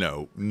 And, you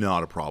know,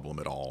 not a problem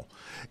at all.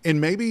 And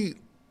maybe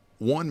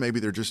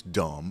they're just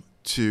dumb.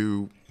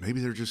 Maybe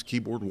they're just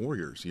keyboard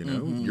warriors, you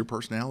know? Your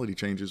personality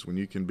changes when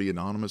you can be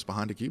anonymous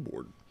behind a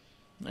keyboard.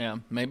 Yeah,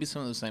 maybe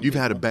some of the same You've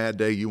people. had a bad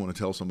day, you want to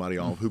tell somebody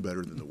off, who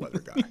better than the weather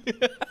guy?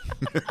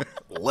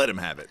 Let him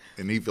have it,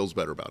 and he feels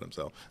better about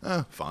himself.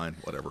 Fine,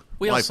 whatever.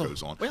 Life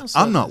goes on.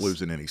 I'm not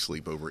losing any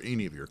sleep over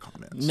any of your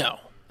comments. No.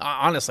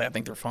 Honestly, I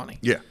think they're funny.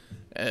 Yeah.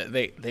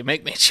 They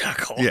make me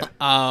chuckle. Yeah.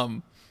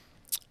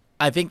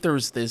 I think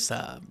there's this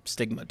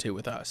stigma, too,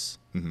 with us.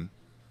 You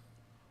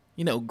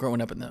know,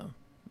 growing up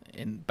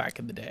back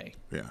in the day.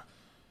 Yeah.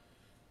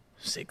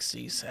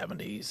 60s,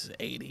 70s,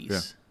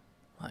 80s.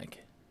 Like,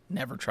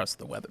 never trust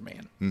the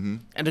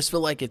weatherman. I just feel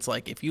like it's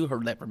like if you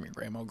heard that from your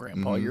grandma or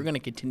grandpa, you're going to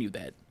continue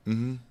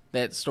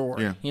that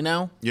story. Yeah. You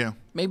know? Yeah.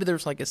 Maybe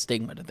there's like a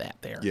stigma to that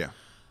there. Yeah.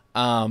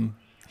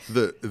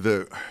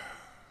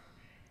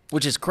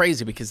 Which is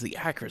crazy because the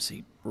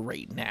accuracy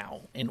rate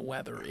now in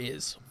weather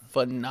is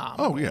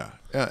phenomenal. Oh, yeah.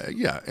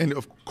 Yeah. And,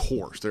 of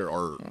course, there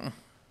are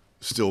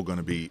still going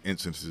to be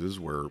instances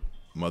where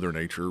Mother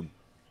Nature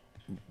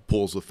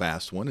pulls a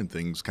fast one and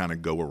things kind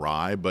of go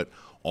awry, but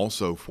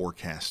also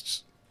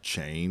forecasts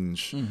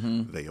change,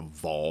 they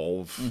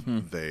evolve,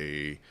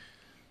 they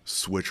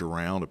switch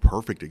around. A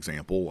perfect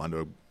example, I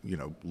know, you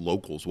know,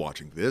 locals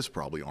watching this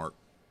probably aren't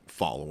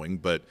following,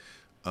 but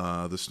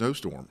the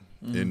snowstorm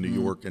in New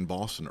York and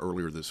Boston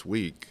earlier this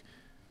week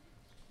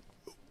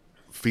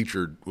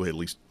featured, well, at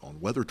least on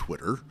weather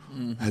Twitter,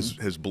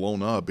 has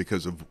blown up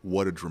because of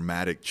what a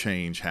dramatic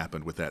change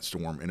happened with that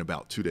storm in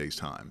about 2 days'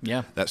 time.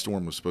 Yeah. That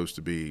storm was supposed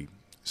to be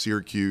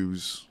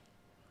Syracuse,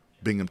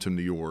 Binghamton,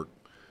 New York,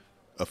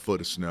 a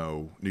foot of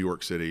snow. New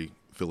York City,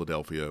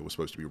 Philadelphia was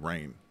supposed to be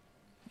rain.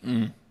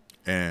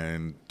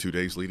 And 2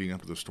 days leading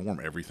up to the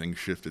storm, everything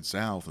shifted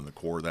south, and the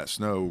core of that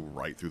snow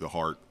right through the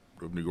heart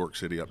of New York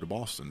City up to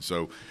Boston.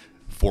 So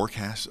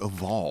forecasts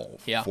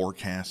evolve. Yeah.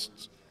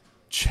 Forecasts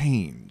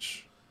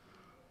change.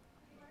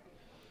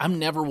 I'm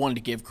never one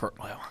to give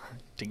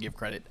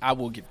credit. I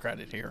will give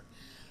credit here.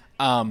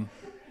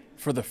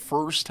 For the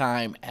first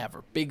time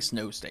ever, big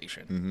snow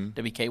station,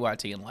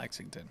 WKYT in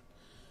Lexington.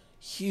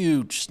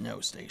 Huge snow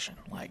station.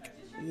 Like,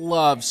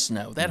 loves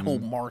snow. That whole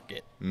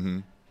market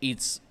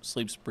eats,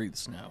 sleeps,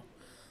 breathes snow.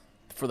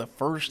 For the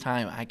first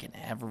time I can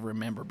ever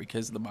remember,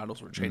 because the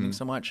models were changing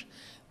so much,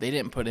 they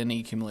didn't put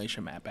any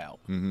accumulation map out.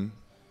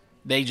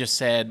 They just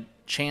said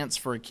chance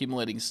for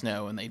accumulating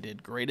snow, and they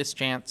did greatest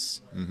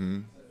chance,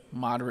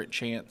 moderate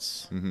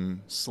chance,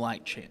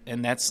 slight chance,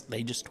 and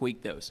they just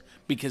tweaked those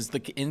because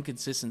the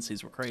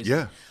inconsistencies were crazy.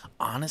 Yeah.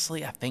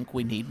 Honestly, I think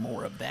we need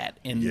more of that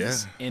in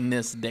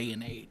this day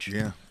and age.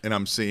 Yeah, and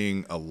I'm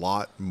seeing a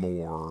lot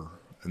more,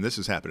 and this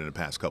has happened in the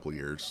past couple of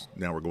years.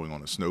 Now we're going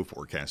on a snow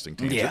forecasting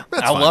tangent. Yeah,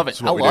 That's I fine. love it.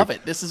 That's what I we love do.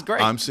 it. This is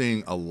great. I'm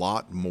seeing a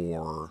lot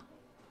more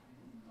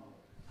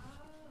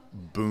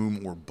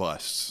boom or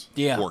busts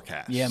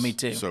forecasts. Yeah, me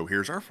too. So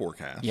here's our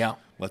forecast. Yeah.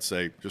 Let's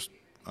say just,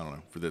 I don't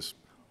know, for this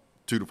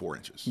 2 to 4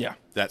 inches. Yeah.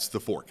 That's the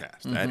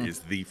forecast. That is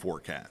the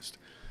forecast.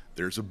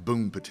 There's a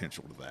boom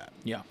potential to that.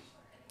 Yeah.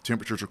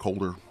 Temperatures are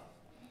colder.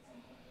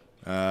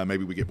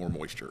 Maybe we get more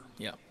moisture.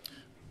 Yeah.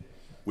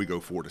 We go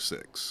 4 to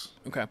 6.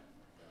 Okay.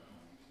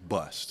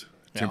 Bust.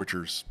 Yeah.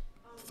 Temperatures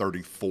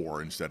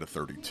 34 instead of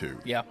 32.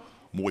 Yeah.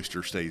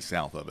 Moisture stays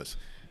south of us.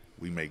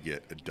 we may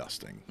get a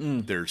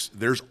dusting.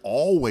 There's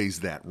always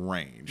that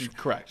range.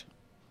 Correct.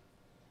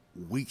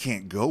 We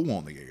can't go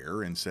on the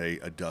air and say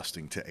a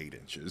dusting to 8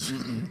 inches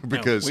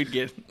because we'd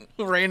get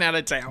ran out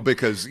of town.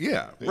 Because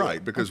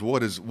right. Because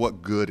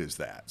what good is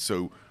that?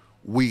 So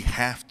we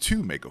have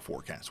to make a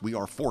forecast. We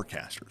are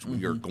forecasters.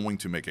 We are going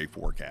to make a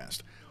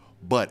forecast,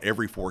 but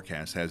every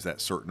forecast has that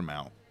certain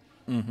amount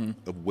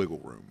of wiggle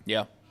room.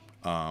 Yeah.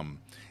 And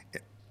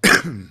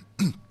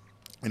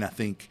I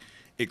think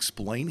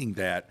explaining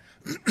that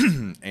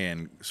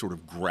and sort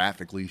of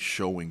graphically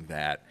showing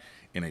that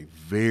in a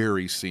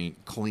very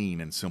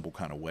clean and simple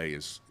kind of way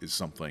is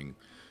something,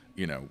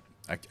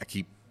 I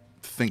keep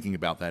thinking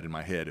about that in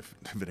my head if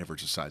it ever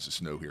decides to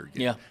snow here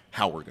again,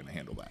 how we're going to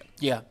handle that.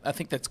 Yeah, I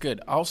think that's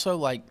good. Also,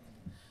 like,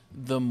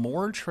 the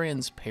more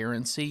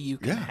transparency you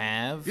can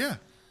have,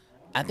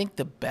 I think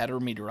the better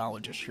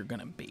meteorologist you're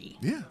going to be.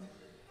 Yeah.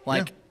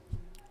 Like,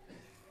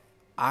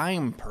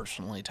 I'm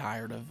personally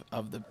tired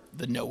of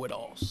the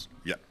know-it-alls.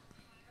 Yeah.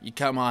 You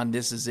come on,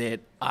 this is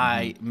it,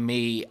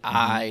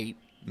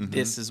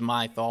 this is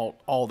my thought,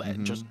 all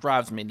that just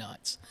drives me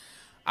nuts.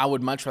 I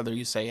would much rather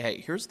you say, hey,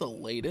 here's the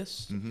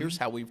latest, here's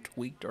how we've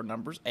tweaked our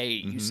numbers.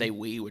 You say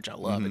we, which I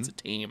love, it's a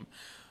team.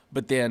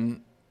 But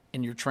then,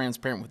 and you're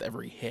transparent with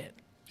every hit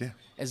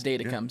as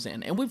data comes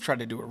in. And we've tried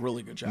to do a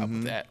really good job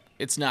with that.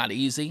 It's not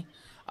easy.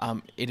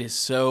 It is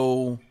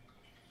so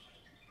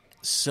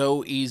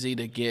easy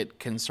to get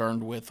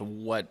concerned with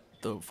what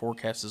the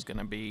forecast is going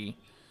to be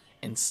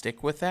and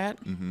stick with that.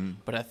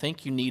 But I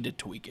think you need to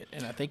tweak it.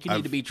 And I think you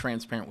need to be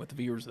transparent with the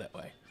viewers that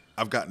way.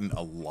 I've gotten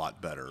a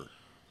lot better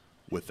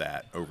with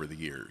that over the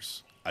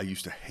years. I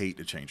used to hate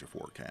to change a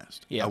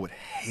forecast. I would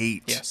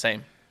hate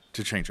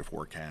to change a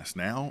forecast.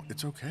 Now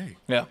it's okay.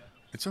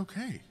 It's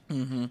okay.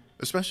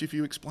 Especially if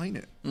you explain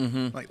it.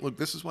 Like, look,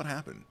 this is what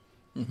happened.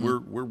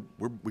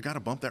 We got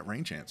to bump that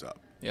rain chance up.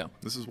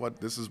 This is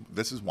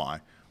why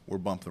we're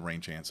bumping the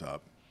rain chance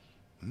up.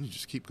 And you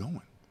just keep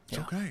going. It's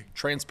okay.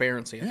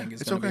 Transparency, I think,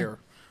 is going to be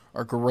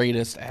our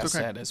greatest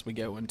asset as we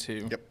go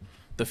into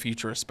the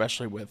future,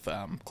 especially with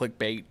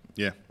clickbait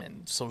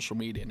and social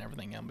media and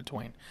everything in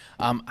between.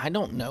 I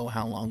don't know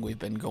how long we've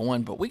been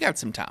going, but we got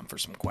some time for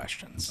some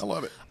questions. I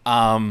love it.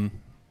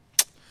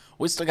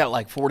 We still got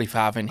like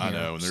 45 in here. I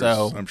know, and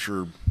so I'm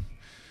sure.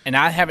 And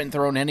I haven't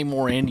thrown any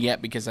more in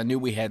yet because I knew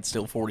we had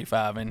still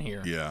 45 in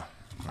here. Yeah.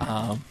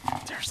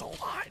 There's a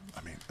lot.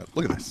 I mean,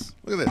 look at this.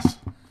 Look at this.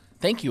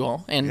 Thank you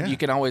all. And you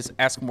can always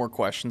ask more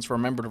questions.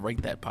 Remember to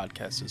rate that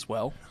podcast as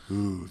well.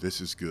 Ooh, this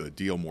is good.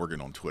 D.L.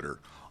 Morgan on Twitter.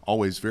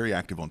 Always very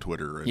active on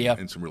Twitter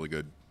and some really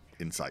good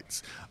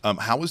insights.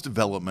 How is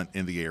development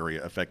in the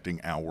area affecting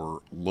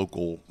our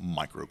local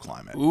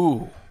microclimate?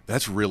 Ooh.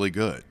 That's really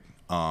good.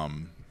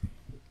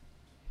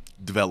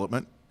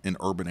 Development in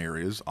urban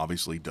areas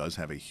obviously does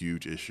have a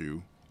huge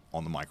issue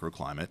on the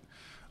microclimate.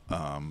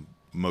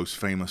 Most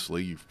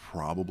famously, you've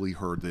probably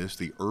heard this,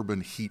 the urban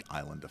heat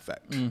island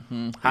effect.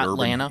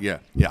 Hotlanta.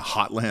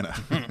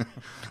 Hotlanta.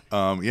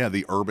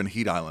 The urban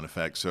heat island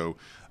effect. So,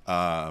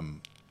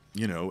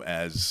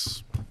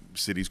 as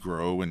cities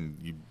grow and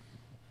you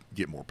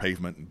get more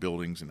pavement and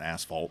buildings and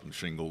asphalt and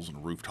shingles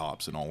and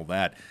rooftops and all of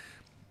that,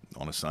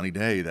 on a sunny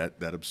day, that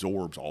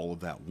absorbs all of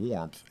that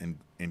warmth. And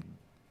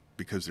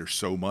because there's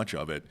so much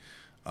of it,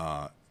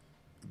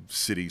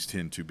 cities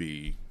tend to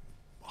be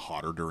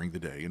hotter during the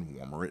day and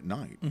warmer at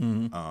night,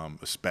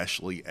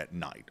 especially at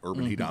night.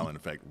 Urban heat island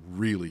effect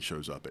really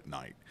shows up at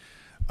night.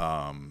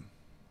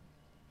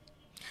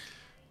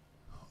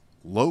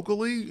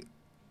 Locally,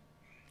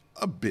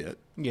 a bit.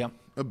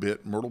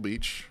 Myrtle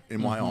Beach,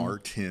 MYR,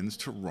 tends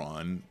to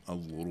run a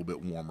little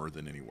bit warmer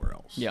than anywhere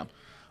else.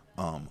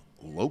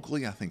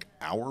 Locally, I think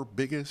our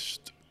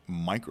biggest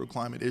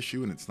microclimate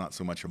issue, and it's not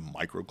so much a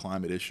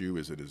microclimate issue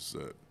as it is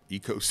an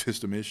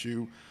ecosystem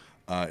issue,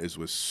 is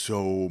with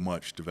so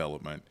much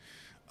development,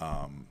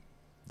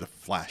 the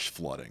flash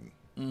flooding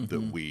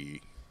that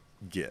we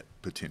get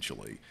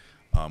potentially.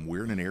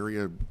 We're in an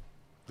area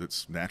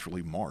that's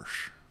naturally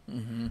marsh,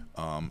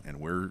 and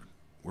we're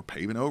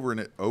paving over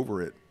it,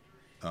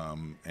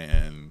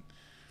 and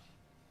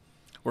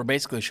we're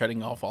basically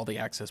shutting off all the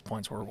access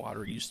points where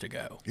water used to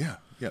go.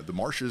 The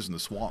marshes and the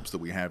swamps that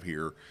we have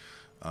here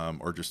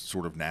are just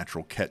sort of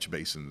natural catch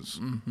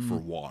basins for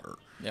water.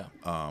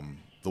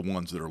 The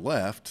ones that are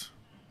left,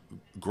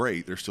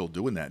 great, they're still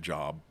doing that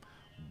job,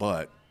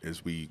 but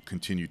as we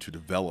continue to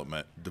develop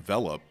and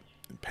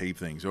pave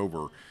things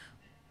over,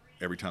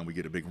 every time we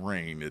get a big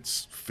rain,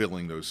 it's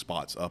filling those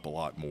spots up a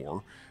lot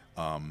more,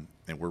 and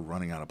we're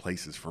running out of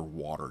places for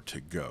water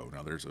to go.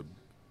 Now, there's a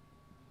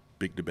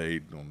big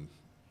debate on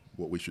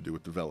what we should do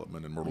with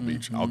development in Myrtle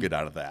Beach. I'll get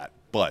out of that.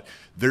 But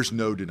there's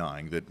no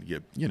denying that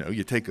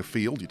you take a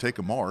field, you take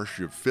a marsh,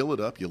 you fill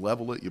it up, you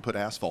level it, you put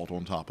asphalt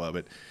on top of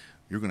it,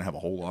 you're going to have a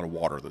whole lot of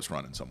water that's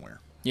running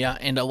somewhere. Yeah,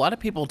 and a lot of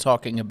people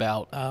talking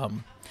about,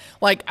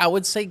 I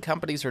would say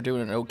companies are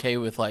doing it okay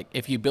with,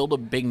 if you build a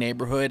big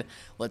neighborhood,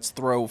 let's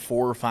throw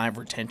 4 or 5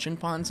 retention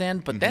ponds in,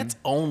 but that's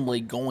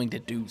only going to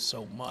do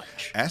so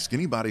much. Ask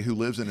anybody who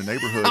lives in a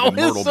neighborhood in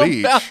Myrtle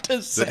Beach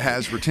that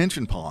has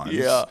retention ponds.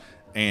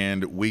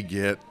 and we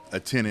get a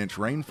 10-inch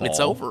rainfall, It's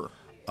over.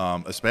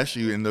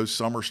 Especially in those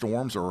summer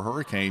storms or a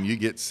hurricane, you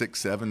get 6,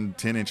 7,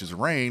 10 inches of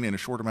rain in a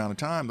short amount of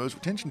time. Those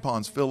retention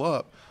ponds fill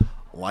up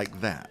like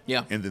that.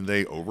 Yeah. And then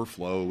they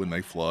overflow and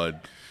they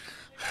flood.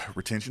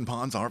 Retention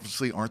ponds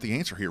obviously aren't the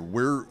answer here.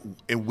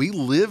 We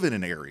live in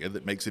an area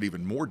that makes it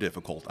even more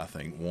difficult, I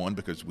think. One,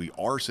 because we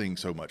are seeing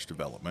so much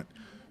development.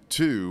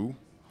 Two,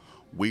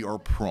 we are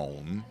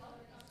prone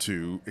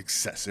to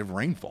excessive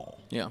rainfall.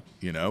 Yeah.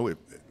 You know,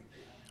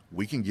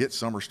 we can get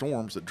summer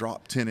storms that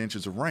drop 10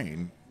 inches of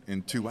rain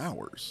in 2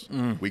 hours.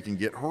 We can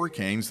get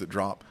hurricanes that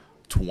drop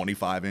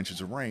 25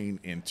 inches of rain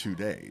in 2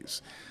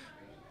 days.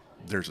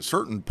 There's a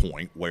certain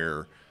point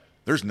where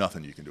there's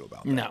nothing you can do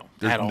about that. No,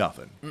 there's at all.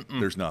 nothing.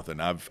 There's nothing.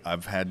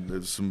 I've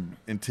had some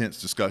intense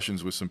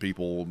discussions with some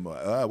people.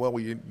 Well,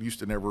 we used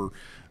to never,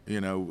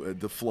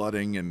 the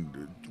flooding,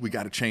 and we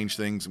got to change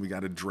things, and we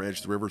got to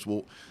dredge the rivers.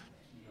 Well,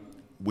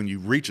 when you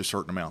reach a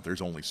certain amount,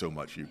 there's only so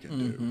much you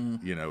can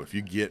do. If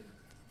you get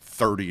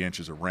 30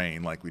 inches of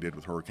rain like we did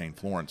with Hurricane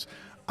Florence,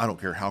 I don't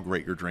care how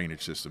great your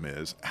drainage system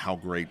is, how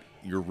great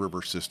your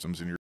river systems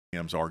and your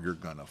dams are, you're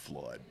going to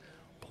flood,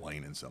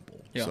 plain and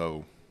simple. Yeah.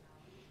 So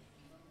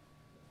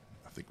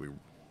I think we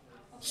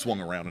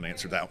swung around and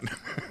answered that one.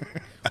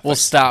 We'll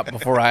stop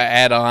before I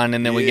add on,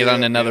 and then we get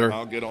on another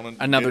I'll get on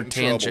another get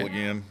in trouble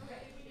tangent.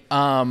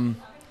 again.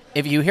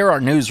 If you hear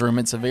our newsroom,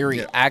 it's a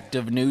very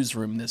active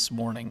newsroom this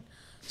morning.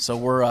 So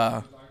we're,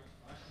 I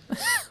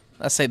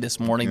say this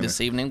morning, this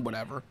evening,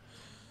 whatever.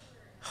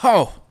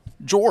 Oh,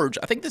 George,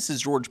 I think this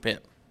is George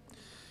Pitt.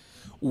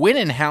 When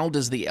and how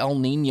does the El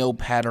Nino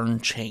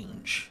pattern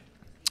change?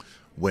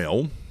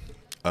 Well,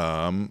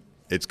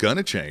 it's going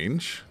to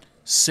change.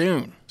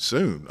 Soon.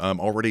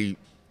 Already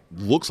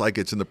looks like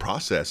it's in the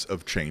process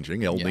of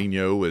changing. El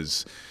Nino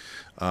is,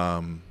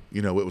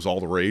 it was all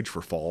the rage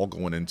for fall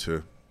going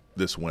into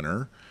this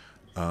winter.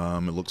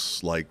 It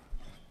looks like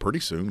pretty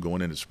soon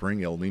going into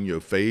spring, El Nino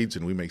fades,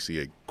 and we may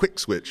see a quick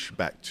switch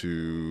back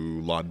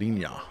to La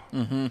Nina.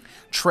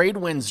 Trade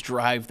winds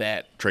drive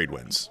that Trade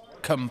winds.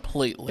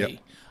 completely.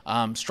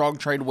 Strong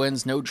trade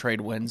winds, no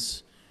trade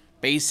winds.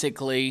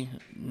 Basically,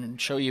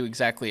 show you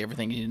exactly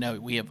everything you need to know.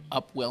 We have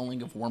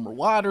upwelling of warmer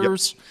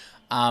waters.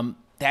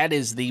 That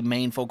is the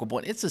main focal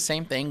point. It's the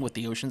same thing with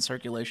the ocean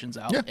circulations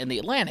out in the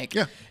Atlantic,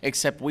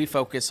 except we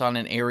focus on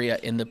an area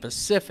in the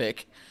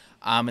Pacific,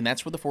 and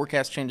that's where the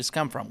forecast changes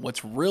come from.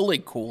 What's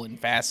really cool and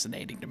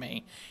fascinating to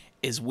me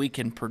is we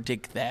can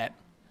predict that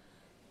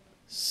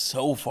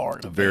so far in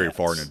advance. Very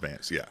far in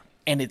advance,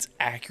 And it's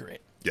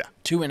accurate. Yeah.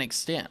 To an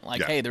extent.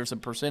 Like, hey, there's a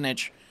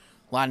percentage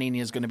La Nina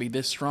is going to be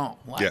this strong.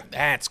 Like,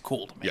 that's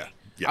cool to me.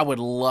 Yeah. I would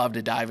love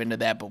to dive into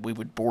that, but we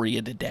would bore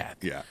you to death.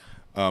 Yeah.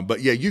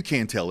 But you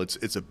can tell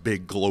it's a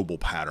big global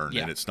pattern,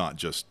 and it's not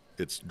just,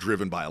 it's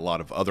driven by a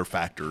lot of other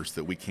factors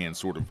that we can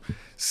sort of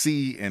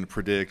see and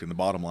predict. And the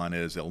bottom line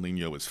is El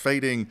Nino is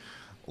fading.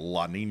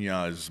 La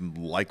Nina is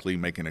likely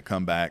making a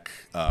comeback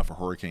for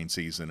hurricane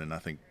season, and I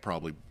think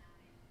probably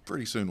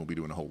pretty soon we'll be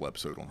doing a whole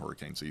episode on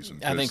hurricane season.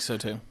 I think so,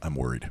 too. I'm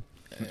worried.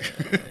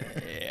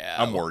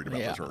 I'm worried about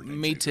this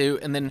hurricane Me season. too.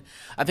 And then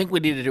I think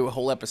we need to do a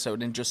whole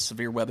episode in just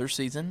severe weather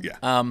season.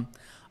 Yeah.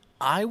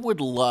 I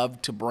would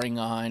love to bring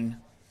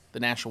on the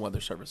National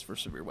Weather Service for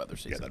severe weather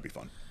season. Yeah, that'd be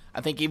fun.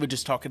 I think even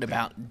just talking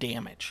about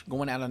damage,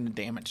 going out on a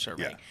damage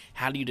survey. Yeah.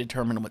 How do you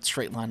determine what's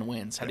straight line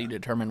winds? How do you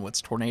determine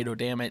what's tornado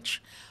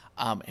damage?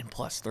 And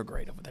plus, they're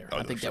great over there.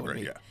 I think so that would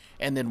great, be.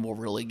 And then we'll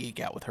really geek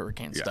out with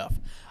hurricane Yeah.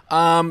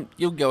 stuff.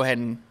 You'll go ahead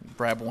and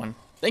grab one.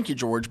 Thank you,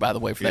 George, by the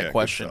way, for Yeah, that good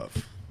question.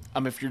 stuff.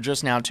 If you're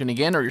just now tuning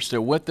in or you're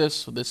still with us,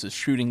 so this is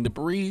Shooting the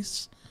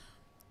Breeze.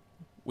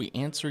 We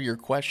answer your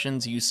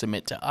questions you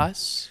submit to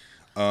us.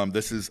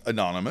 This is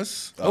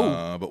anonymous,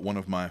 but one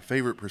of my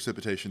favorite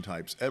precipitation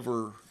types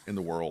ever in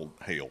the world,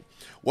 hail.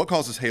 What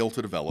causes hail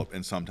to develop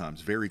and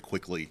sometimes very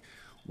quickly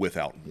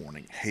without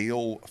warning?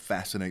 Hail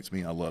fascinates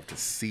me. I love to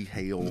see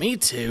hail. Me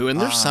too. And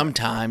there's some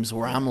times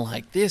where I'm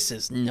like, this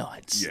is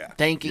nuts.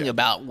 Thinking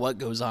about what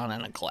goes on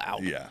in a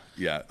cloud.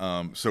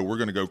 Yeah. So we're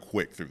going to go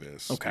quick through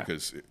this. Okay.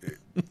 Because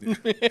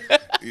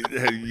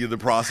the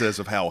process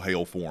of how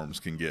hail forms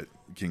can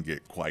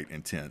get quite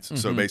intense.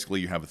 So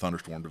basically you have a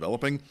thunderstorm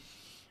developing.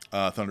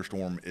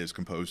 Thunderstorm is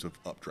composed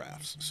of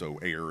updrafts. So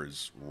air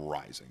is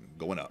rising,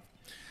 going up.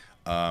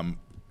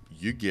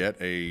 You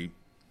get a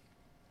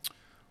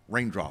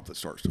raindrop that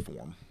starts to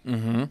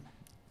form.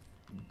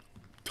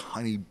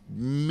 Tiny,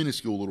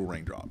 minuscule little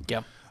raindrop.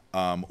 Yeah.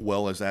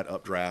 Well, as that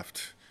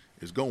updraft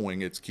is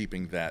going, it's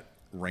keeping that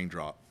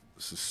raindrop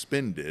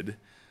suspended.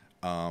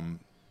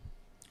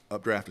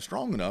 Updraft is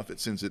strong enough,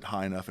 it sends it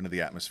high enough into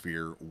the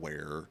atmosphere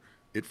where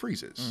it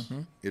freezes.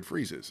 It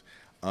freezes.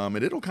 And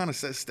it'll kind of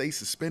stay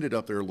suspended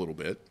up there a little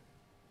bit.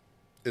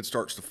 It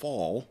starts to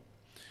fall.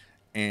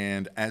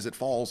 And as it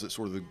falls, it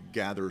sort of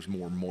gathers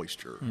more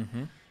moisture.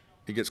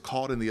 It gets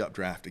caught in the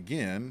updraft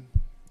again,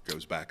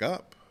 goes back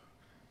up,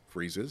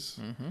 freezes,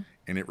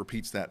 and it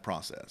repeats that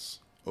process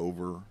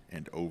over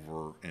and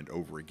over and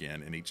over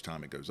again. And each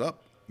time it goes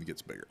up, it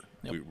gets bigger.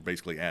 We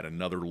basically add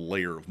another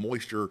layer of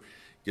moisture,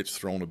 gets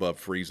thrown above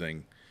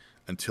freezing,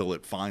 until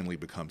it finally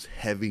becomes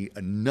heavy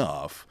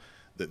enough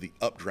that the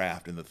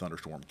updraft in the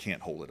thunderstorm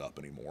can't hold it up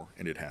anymore,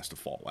 and it has to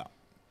fall out.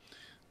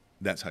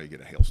 That's how you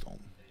get a hailstone.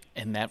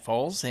 And that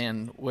falls,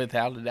 and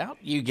without a doubt,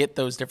 you get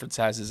those different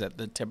sizes at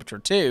the temperature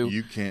too.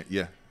 You can't,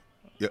 yeah.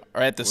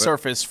 Or at the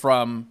surface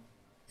from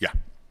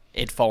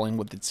it falling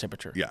with its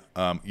temperature. Yeah.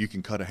 You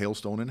can cut a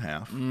hailstone in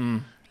half.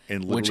 And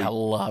which I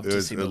love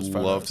to see those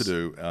photos. Love to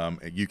do.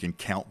 You can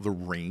count the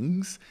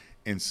rings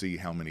and see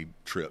how many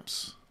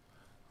trips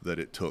that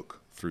it took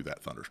through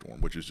that thunderstorm,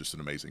 which is just an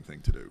amazing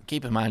thing to do.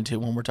 Keep in mind, too,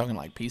 when we're talking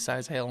like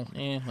pea-size hail,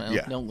 we're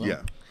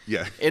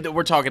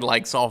talking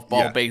like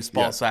softball,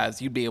 baseball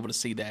size. You'd be able to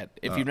see that.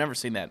 If you've never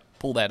seen that,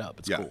 pull that up.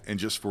 It's cool. And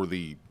just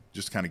to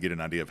kind of get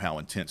an idea of how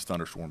intense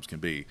thunderstorms can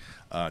be,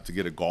 to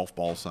get a golf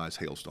ball size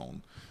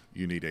hailstone,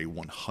 you need a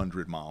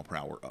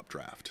 100-mile-per-hour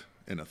updraft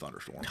in a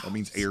thunderstorm. That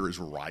means air is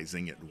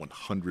rising at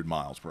 100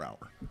 miles per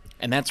hour.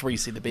 And that's where you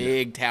see the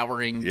big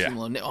towering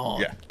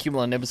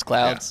cumulonimbus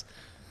clouds. Yeah.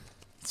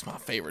 It's my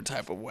favorite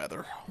type of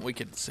weather. We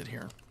could sit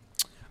here.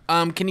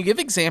 Can you give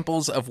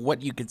examples of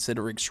what you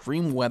consider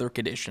extreme weather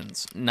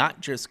conditions, not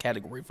just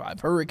Category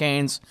 5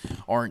 hurricanes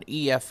or an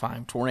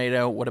EF5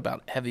 tornado? What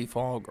about heavy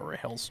fog or a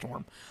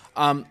hailstorm?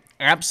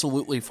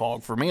 Absolutely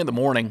fog. For me in the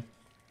morning,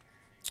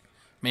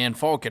 man,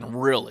 fog can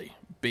really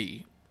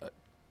be a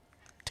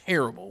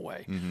terrible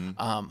way.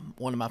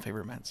 One of my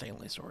favorite Matt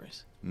Stanley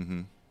stories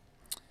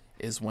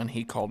is when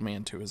he called me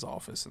into his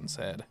office and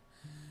said,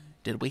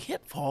 "Did we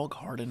hit fog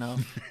hard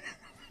enough?"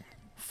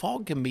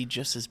 Fog can be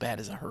just as bad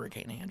as a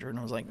hurricane, Andrew. And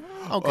I was like,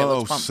 okay,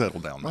 let's settle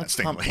down, Matt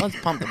Stanley. Let's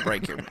pump the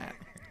brake here, Matt.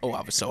 Oh,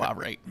 I was so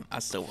irate. I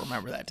still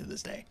remember that to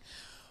this day.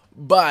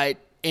 But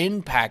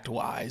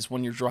impact-wise,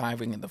 when you're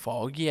driving in the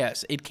fog,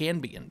 yes, it can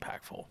be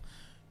impactful.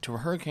 To a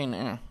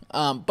hurricane,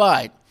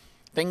 but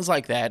things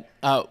like that,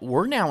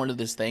 we're now into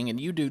this thing,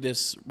 and you do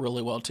this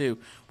really well, too.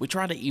 We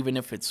try to, even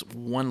if it's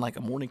one like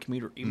a morning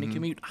commute or evening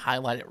commute,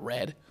 highlight it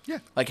red. Yeah.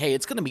 Like, hey,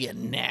 it's going to be a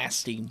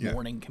nasty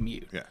morning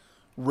commute. Yeah.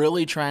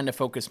 Really trying to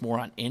focus more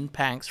on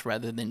impacts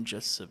rather than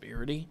just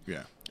severity.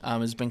 Yeah.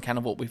 Has been kind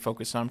of what we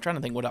focused on. I'm trying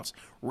to think what else.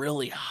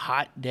 Really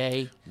hot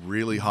day.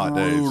 Really hot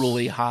days.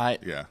 Brutally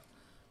hot. Yeah.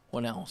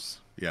 What else?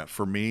 Yeah.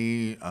 For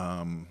me,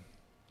 a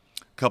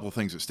couple of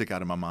things that stick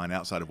out in my mind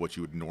outside of what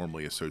you would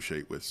normally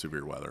associate with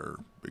severe weather or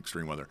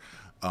extreme weather.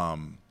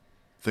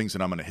 Things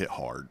that I'm going to hit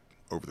hard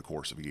over the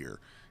course of a year.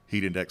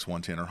 Heat index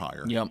 110 or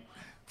higher. Yep.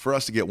 For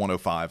us to get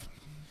 105.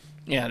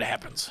 Yeah, it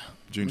happens.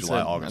 June,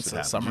 July, August, it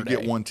happens. Summer you day.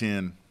 get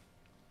 110.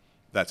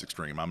 That's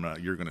extreme.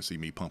 You're going to see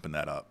me pumping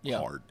that up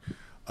hard.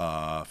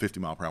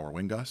 50-mile-per-hour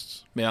wind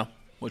gusts. Yeah,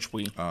 which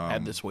we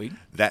had this week.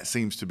 That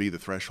seems to be the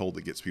threshold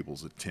that gets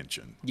people's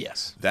attention.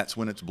 Yes. That's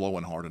when it's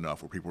blowing hard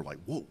enough where people are like,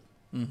 whoa.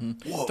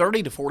 Whoa.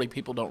 30 to 40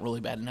 people don't really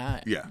bat an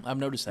eye. Yeah. I've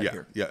noticed that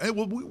here. Yeah.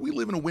 Well, we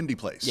live in a windy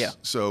place. Yeah.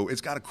 So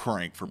it's got to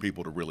crank for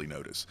people to really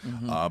notice.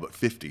 But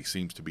 50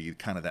 seems to be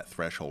kind of that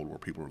threshold where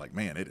people are like,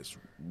 man, it is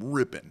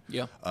ripping.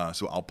 Yeah.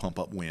 So I'll pump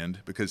up wind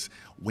because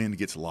wind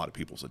gets a lot of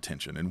people's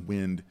attention, and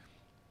wind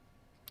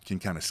can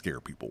kind of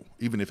scare people,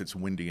 even if it's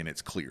windy and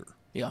it's clear.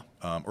 Yeah.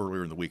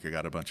 Earlier in the week, I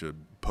got a bunch of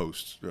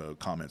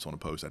comments on a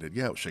post I did.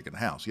 Yeah, it was shaking the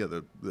house. Yeah,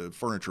 the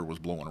furniture was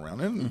blowing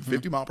around. And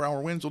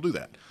 50-mile-per-hour winds will do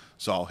that.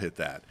 So I'll hit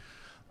that.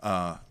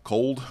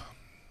 Cold,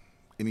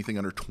 anything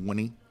under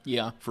 20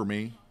 for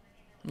me.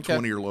 Okay.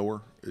 20 or lower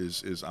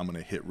is I'm going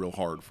to hit real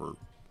hard for,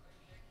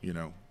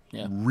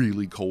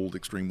 really cold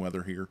extreme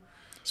weather here.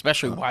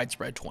 Especially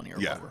widespread 20 or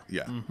lower.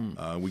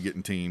 Yeah. We get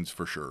in teens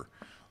for sure.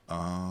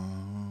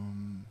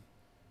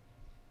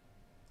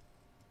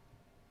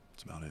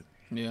 That's about it.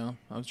 Yeah,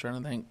 I was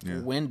trying to think. Yeah.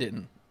 Wind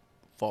and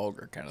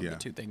fog are kind of the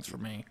two things for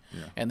me.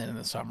 Yeah. And then in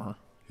the summer,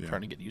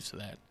 trying to get used to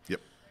that.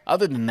 Yep.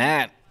 Other than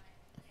that,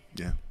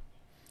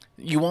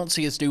 you won't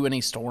see us do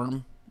any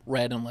storm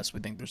red unless we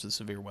think there's a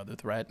severe weather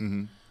threat.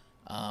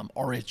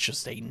 Or it's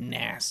just a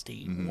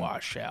nasty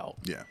washout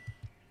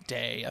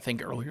day. I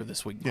think earlier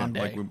this week,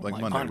 Monday. Like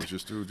Monday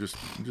was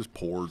just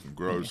poured and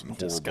gross and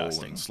horrible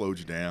disgusting. and slowed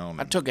you down.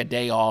 I took a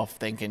day off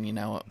thinking,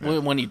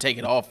 when you take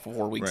it off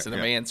 4 weeks in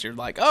advance, you're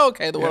like, oh,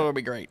 okay, the weather will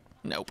be great.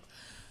 Nope.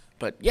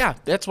 But, yeah,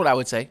 that's what I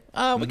would say.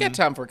 We got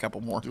time for a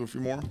couple more. Do a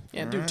few more?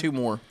 Yeah, do 2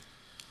 more.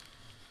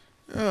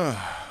 Well,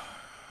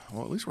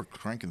 at least we're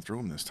cranking through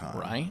them this time.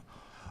 Right.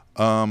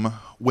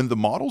 When the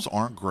models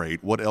aren't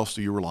great, what else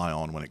do you rely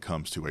on when it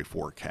comes to a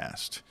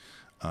forecast?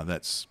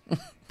 That's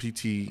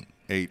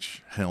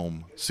PTH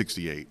Helm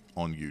 68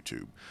 on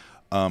YouTube.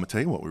 I'll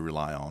tell you what we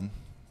rely on.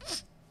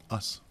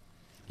 Us.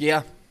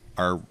 Yeah.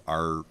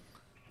 Our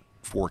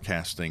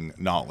forecasting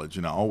knowledge.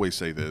 And I always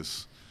say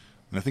this,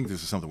 and I think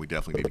this is something we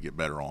definitely need to get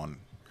better on.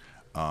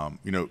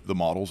 The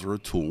models are a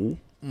tool.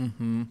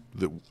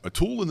 A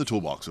tool in the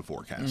toolbox of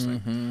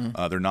forecasting.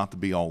 They're not the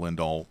be-all,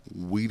 end-all.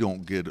 We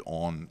don't get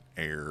on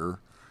air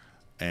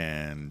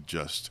and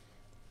just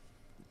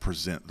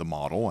present the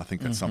model. I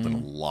think that's something a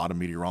lot of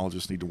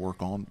meteorologists need to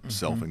work on,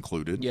 self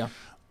included. Yeah.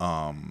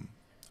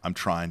 I'm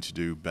trying to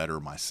do better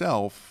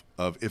myself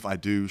of if I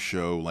do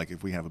show, like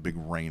if we have a big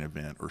rain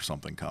event or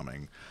something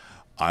coming,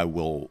 I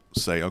will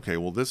say, okay,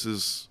 well, this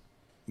is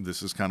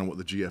This is kind of what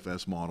the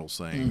GFS model is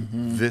saying.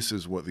 This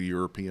is what the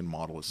European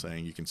model is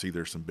saying. You can see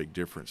there's some big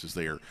differences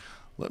there.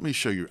 Let me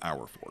show you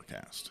our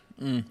forecast.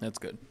 That's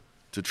good.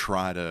 To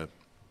try to,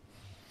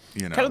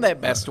 kind of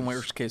that best and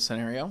worst case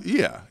scenario.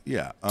 Yeah.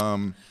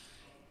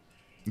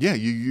 You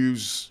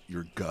use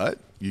your gut.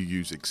 You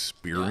use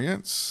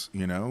experience.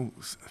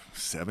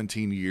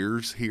 17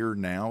 years here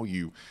now.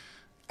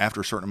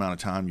 After a certain amount of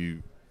time,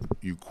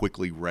 you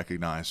quickly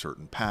recognize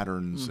certain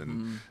patterns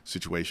and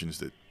situations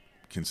that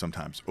can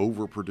sometimes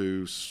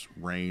overproduce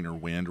rain or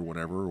wind or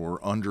whatever, or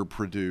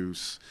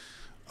underproduce.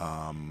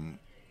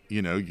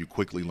 You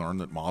quickly learn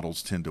that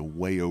models tend to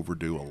way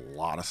overdo a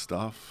lot of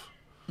stuff.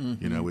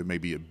 It may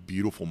be a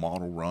beautiful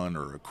model run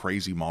or a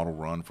crazy model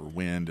run for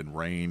wind and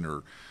rain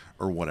or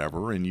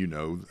whatever, and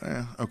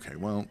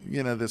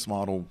this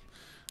model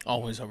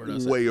always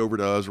overdoes way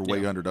overdoes or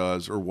way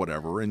underdoes or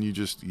whatever, and you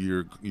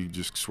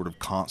just sort of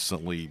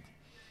constantly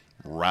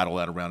rattle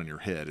that around in your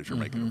head as you're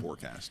making a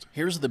forecast.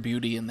 Here's the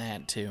beauty in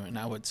that too, and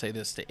I would say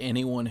this to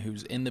anyone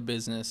who's in the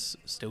business,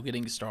 still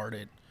getting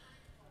started.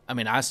 I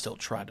mean, I still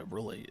try to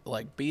really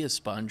be a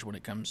sponge when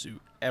it comes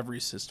to every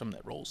system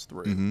that rolls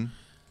through.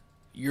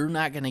 You're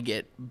not going to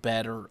get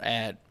better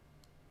at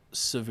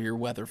severe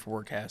weather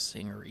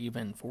forecasting or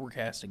even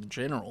forecasting in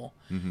general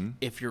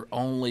if you're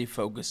only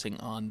focusing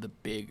on the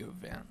big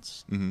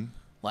events.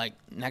 Like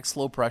next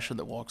low pressure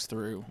that walks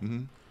through,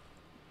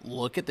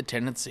 look at the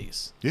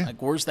tendencies.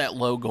 Where's that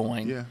low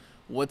going?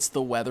 What's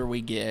the weather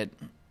we get?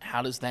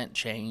 How does that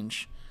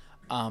change?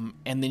 And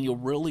then you'll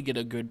really get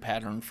a good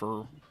pattern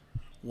for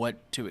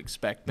what to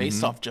expect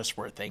based off just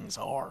where things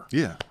are.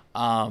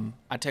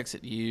 I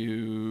texted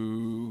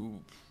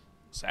you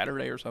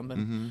Saturday or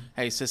something.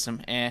 Hey,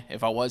 system,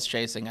 if I was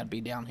chasing, I'd be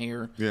down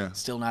here.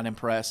 Still not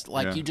impressed.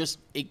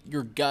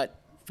 Your gut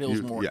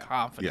feels more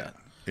confident.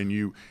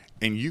 And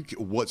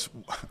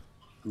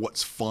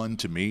what's fun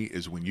to me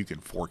is when you can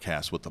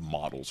forecast what the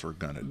models are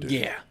gonna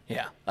do.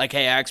 Like,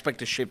 hey, I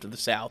expect a shift to the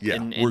south.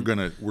 We're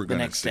gonna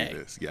see day.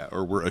 this.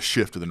 Or we're a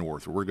shift to the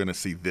north, or we're gonna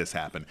see this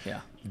happen.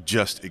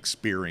 Just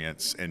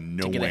experience and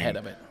knowing to get ahead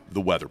of it. The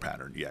weather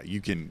pattern.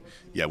 You can.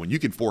 When you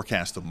can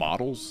forecast the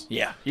models.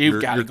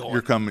 You've got to go.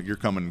 You're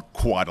coming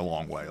quite a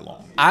long way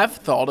along. I've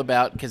thought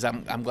about, because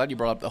I'm glad you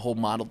brought up the whole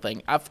model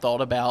thing. I've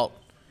thought about,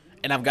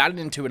 and I've gotten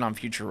into it on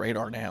Future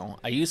Radar now.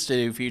 I used to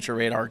do Future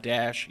Radar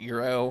 -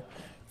 Euro.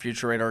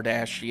 Future Radar -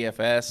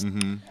 GFS.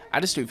 I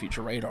just do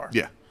Future Radar.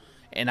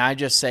 And I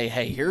just say,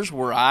 hey, here's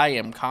where I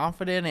am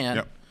confident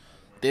in.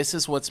 This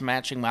is what's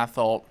matching my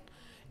thought.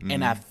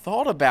 And I've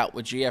thought about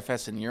with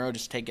GFS and Euro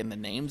just taking the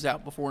names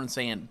out before and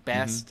saying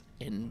best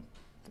and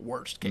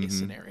worst case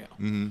scenario.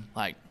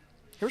 Like,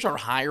 here's our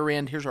higher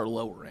end, here's our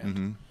lower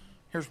end.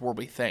 Here's where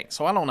we think.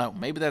 So I don't know.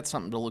 Maybe that's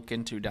something to look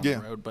into down the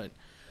road. But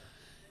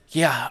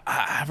yeah,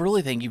 I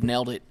really think you've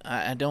nailed it.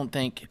 I don't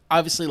think,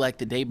 obviously,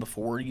 the day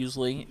before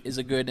usually is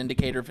a good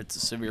indicator if it's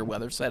a severe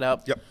weather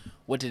setup.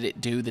 What did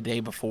it do the day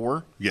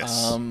before?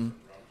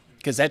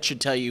 Because that should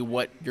tell you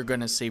what you're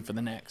going to see for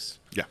the next.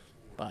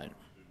 But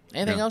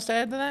anything else to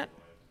add to that?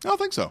 I don't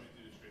think so.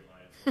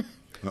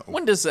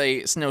 When does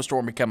a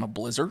snowstorm become a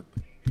blizzard?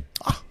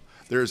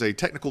 There is a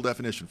technical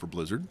definition for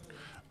blizzard.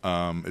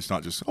 It's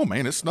not just, oh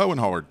man, it's snowing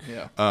hard.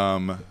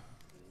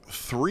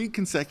 3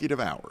 consecutive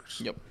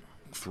hours.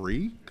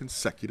 3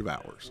 consecutive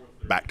hours,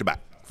 back to back,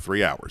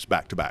 3 hours,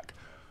 back to back.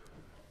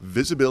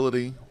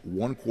 Visibility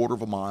 1/4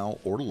 of a mile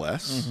or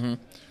less.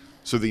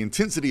 So the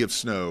intensity of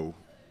snow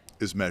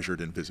is measured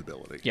in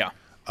visibility.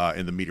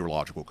 In the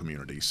meteorological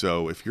community.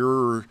 So if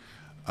you're,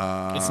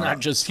 it's not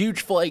just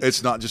huge flakes.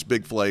 It's not just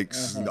big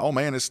flakes. Oh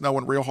man, it's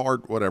snowing real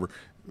hard. Whatever.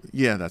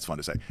 Yeah, that's fun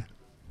to say.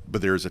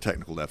 But there is a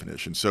technical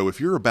definition. So if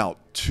you're about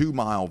 2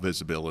 mile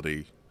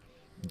visibility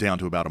down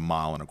to about 1.25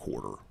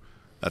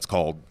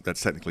 miles,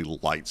 that's technically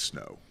light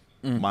snow.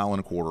 1.25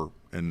 miles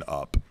and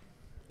up,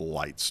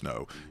 light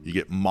snow. You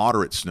get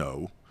moderate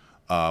snow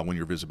when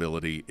your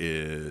visibility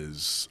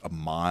is 1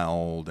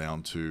 mile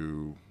down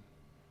to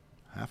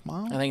half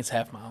mile. I think it's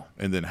half mile.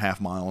 And then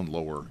 1/2 mile and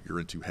lower, you're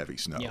into heavy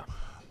snow.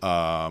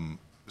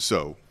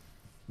 So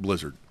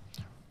blizzard,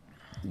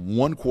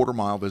 1/4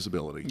 mile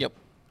visibility.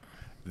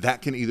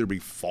 That can either be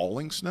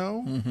falling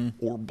snow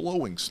or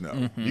blowing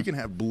snow. You can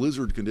have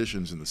blizzard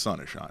conditions and the sun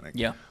is shining.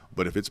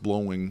 But if it's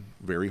blowing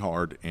very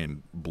hard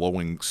and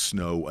blowing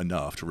snow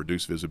enough to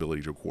reduce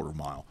visibility to 1/4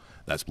 mile,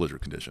 that's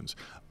blizzard conditions.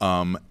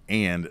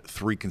 And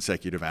 3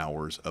 consecutive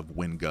hours of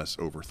wind gusts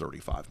over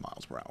 35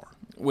 miles per hour.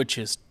 Which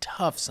is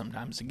tough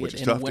sometimes to get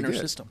in a winter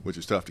system. Which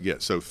is tough to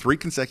get. So 3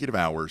 consecutive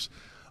hours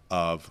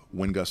of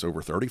wind gusts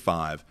over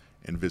 35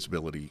 and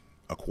visibility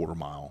 1/4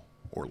 mile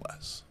or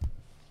less.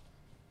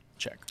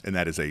 Check. And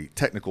that is a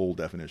technical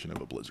definition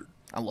of a blizzard.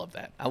 I love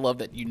that. I love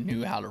that you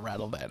knew how to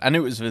rattle that. I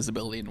knew it was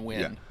visibility and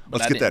wind.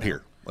 Let's get that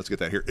here.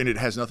 And it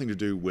has nothing to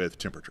do with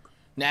temperature.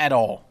 At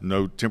all.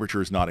 No,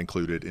 temperature is not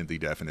included in the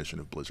definition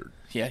of blizzard.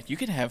 You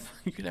can have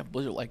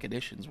blizzard-like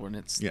conditions when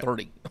it's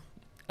 30,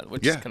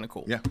 which is kind of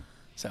cool.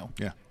 So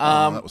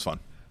that was fun.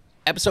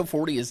 Episode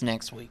 40 is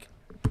next week.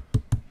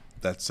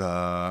 That's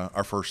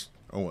our first.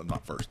 Oh,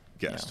 not first.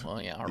 guest.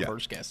 Our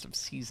first guest of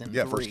season 3.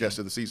 Yeah, first guest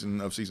of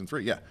season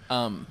 3. Yeah.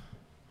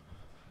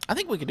 I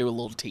think we could do a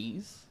little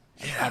tease.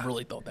 Yeah. I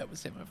really thought that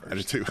was him at first. I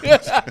did too.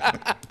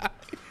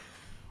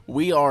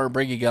 We are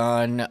bringing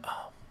on,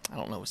 I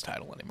don't know his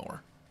title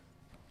anymore.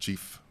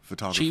 Chief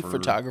photographer. Chief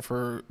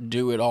photographer,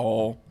 do it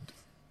all,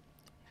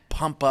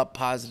 pump up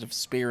positive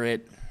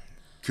spirit.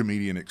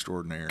 Comedian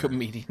extraordinaire.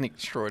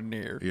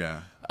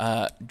 Yeah.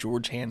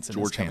 George Hansen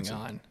is coming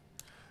on.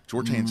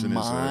 George Hansen is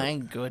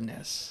my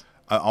goodness.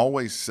 I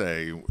always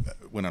say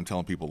when I'm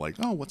telling people like,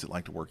 oh, what's it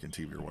like to work in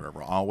TV or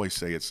whatever, I always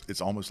say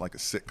it's almost like a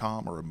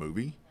sitcom or a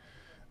movie,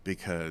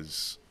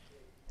 because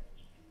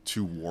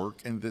to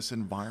work in this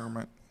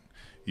environment,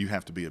 you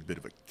have to be a bit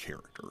of a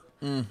character.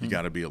 You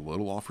got to be a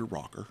little off your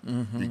rocker.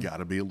 You got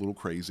to be a little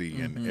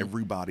crazy. And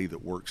everybody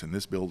that works in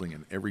this building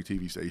and every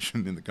TV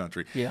station in the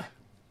country, a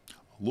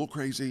little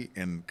crazy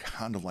and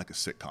kind of like a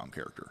sitcom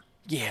character.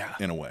 Yeah.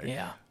 In a way.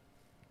 Yeah.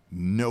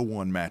 No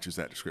one matches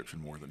that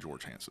description more than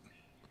George Hansen.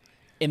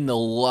 In the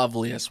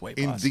loveliest way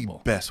possible. In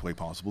the best way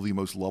possible. The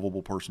most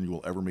lovable person you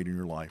will ever meet in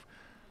your life.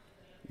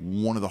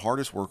 One of the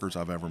hardest workers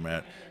I've ever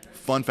met.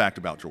 Fun fact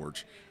about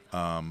George.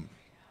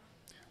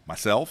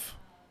 Myself,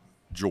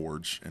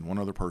 George, and one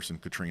other person,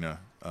 Katrina,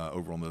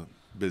 over on the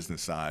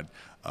business side.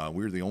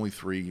 We were the only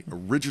 3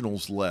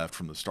 originals left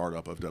from the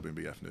startup of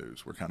WBF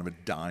News. We're kind of a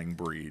dying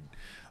breed.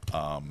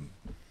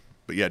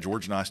 But yeah,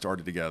 George and I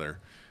started together,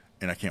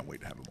 and I can't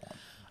wait to have him on.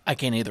 I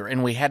can't either.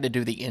 And we had to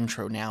do the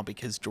intro now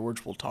because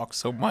George will talk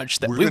so much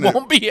that we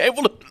won't be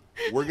able to.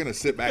 We're going to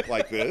sit back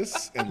like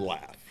this and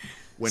laugh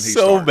when he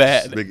so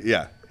starts. Bad.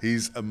 Yeah,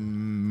 he's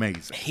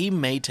amazing. He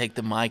may take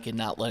the mic and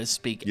not let us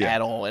speak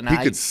at all. And he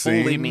I could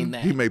fully sing, mean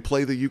that. He may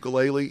play the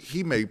ukulele.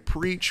 He may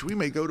preach. We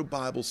may go to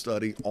Bible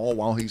study all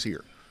while he's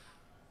here.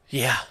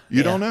 Yeah.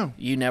 You don't know.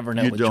 You never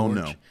know. You with don't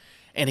George. know.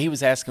 And he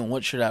was asking,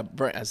 what should I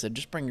bring? I said,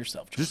 just bring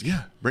yourself, George.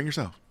 Bring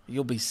yourself.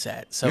 You'll be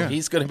set. So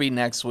he's going to be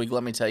next week.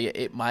 Let me tell you,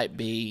 it might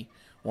be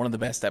one of the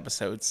best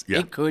episodes. Yeah.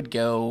 It could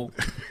go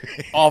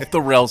off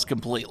the rails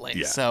completely.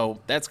 Yeah. So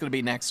that's going to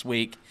be next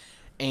week.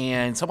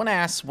 And someone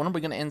asked, when are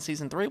we going to end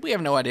season 3? We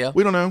have no idea.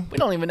 We don't know. We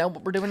don't even know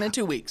what we're doing in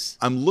 2 weeks.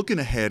 I'm looking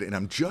ahead, and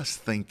I'm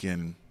just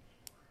thinking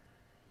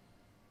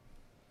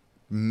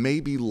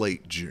maybe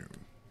late June.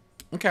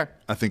 Okay.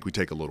 I think we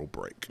take a little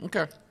break.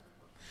 Okay.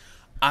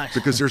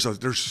 Because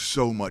there's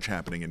so much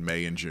happening in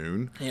May and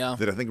June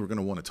that I think we're going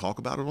to want to talk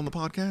about it on the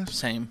podcast.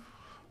 Same.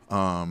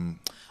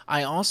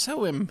 I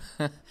also am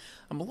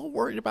I'm a little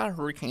worried about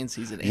hurricane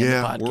season and the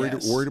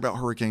podcast. worried about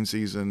hurricane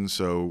season.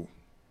 So,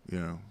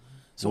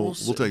 we'll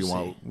tell you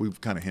why. We've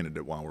kind of hinted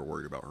at why we're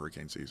worried about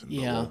hurricane season.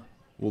 Yeah.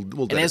 We'll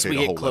and as we dedicate a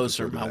get whole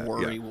closer, episode to my that.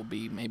 worry will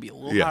be maybe a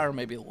little higher,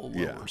 maybe a little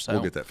lower. Yeah, so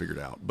we'll get that figured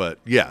out. But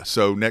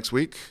so next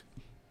week,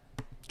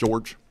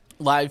 George.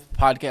 Live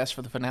podcast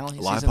for the finale.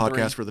 Live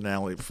podcast for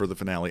the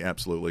finale.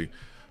 Absolutely.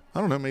 I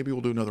don't know. Maybe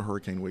we'll do another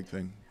Hurricane Week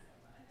thing,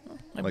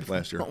 like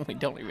last year. We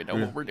don't even know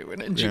what we're doing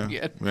in June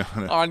yet. Yeah.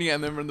 Anya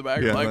and them in the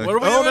back, what are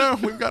we doing? No,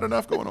 we've got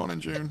enough going on in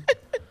June.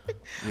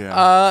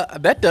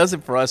 That does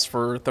it for us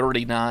for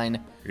 39.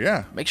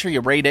 Yeah. Make sure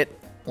you rate it,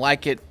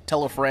 like it,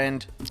 tell a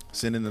friend.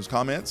 Send in those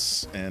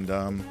comments, and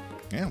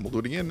we'll do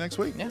it again next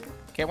week. Yeah.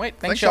 Can't wait.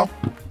 Thanks y'all.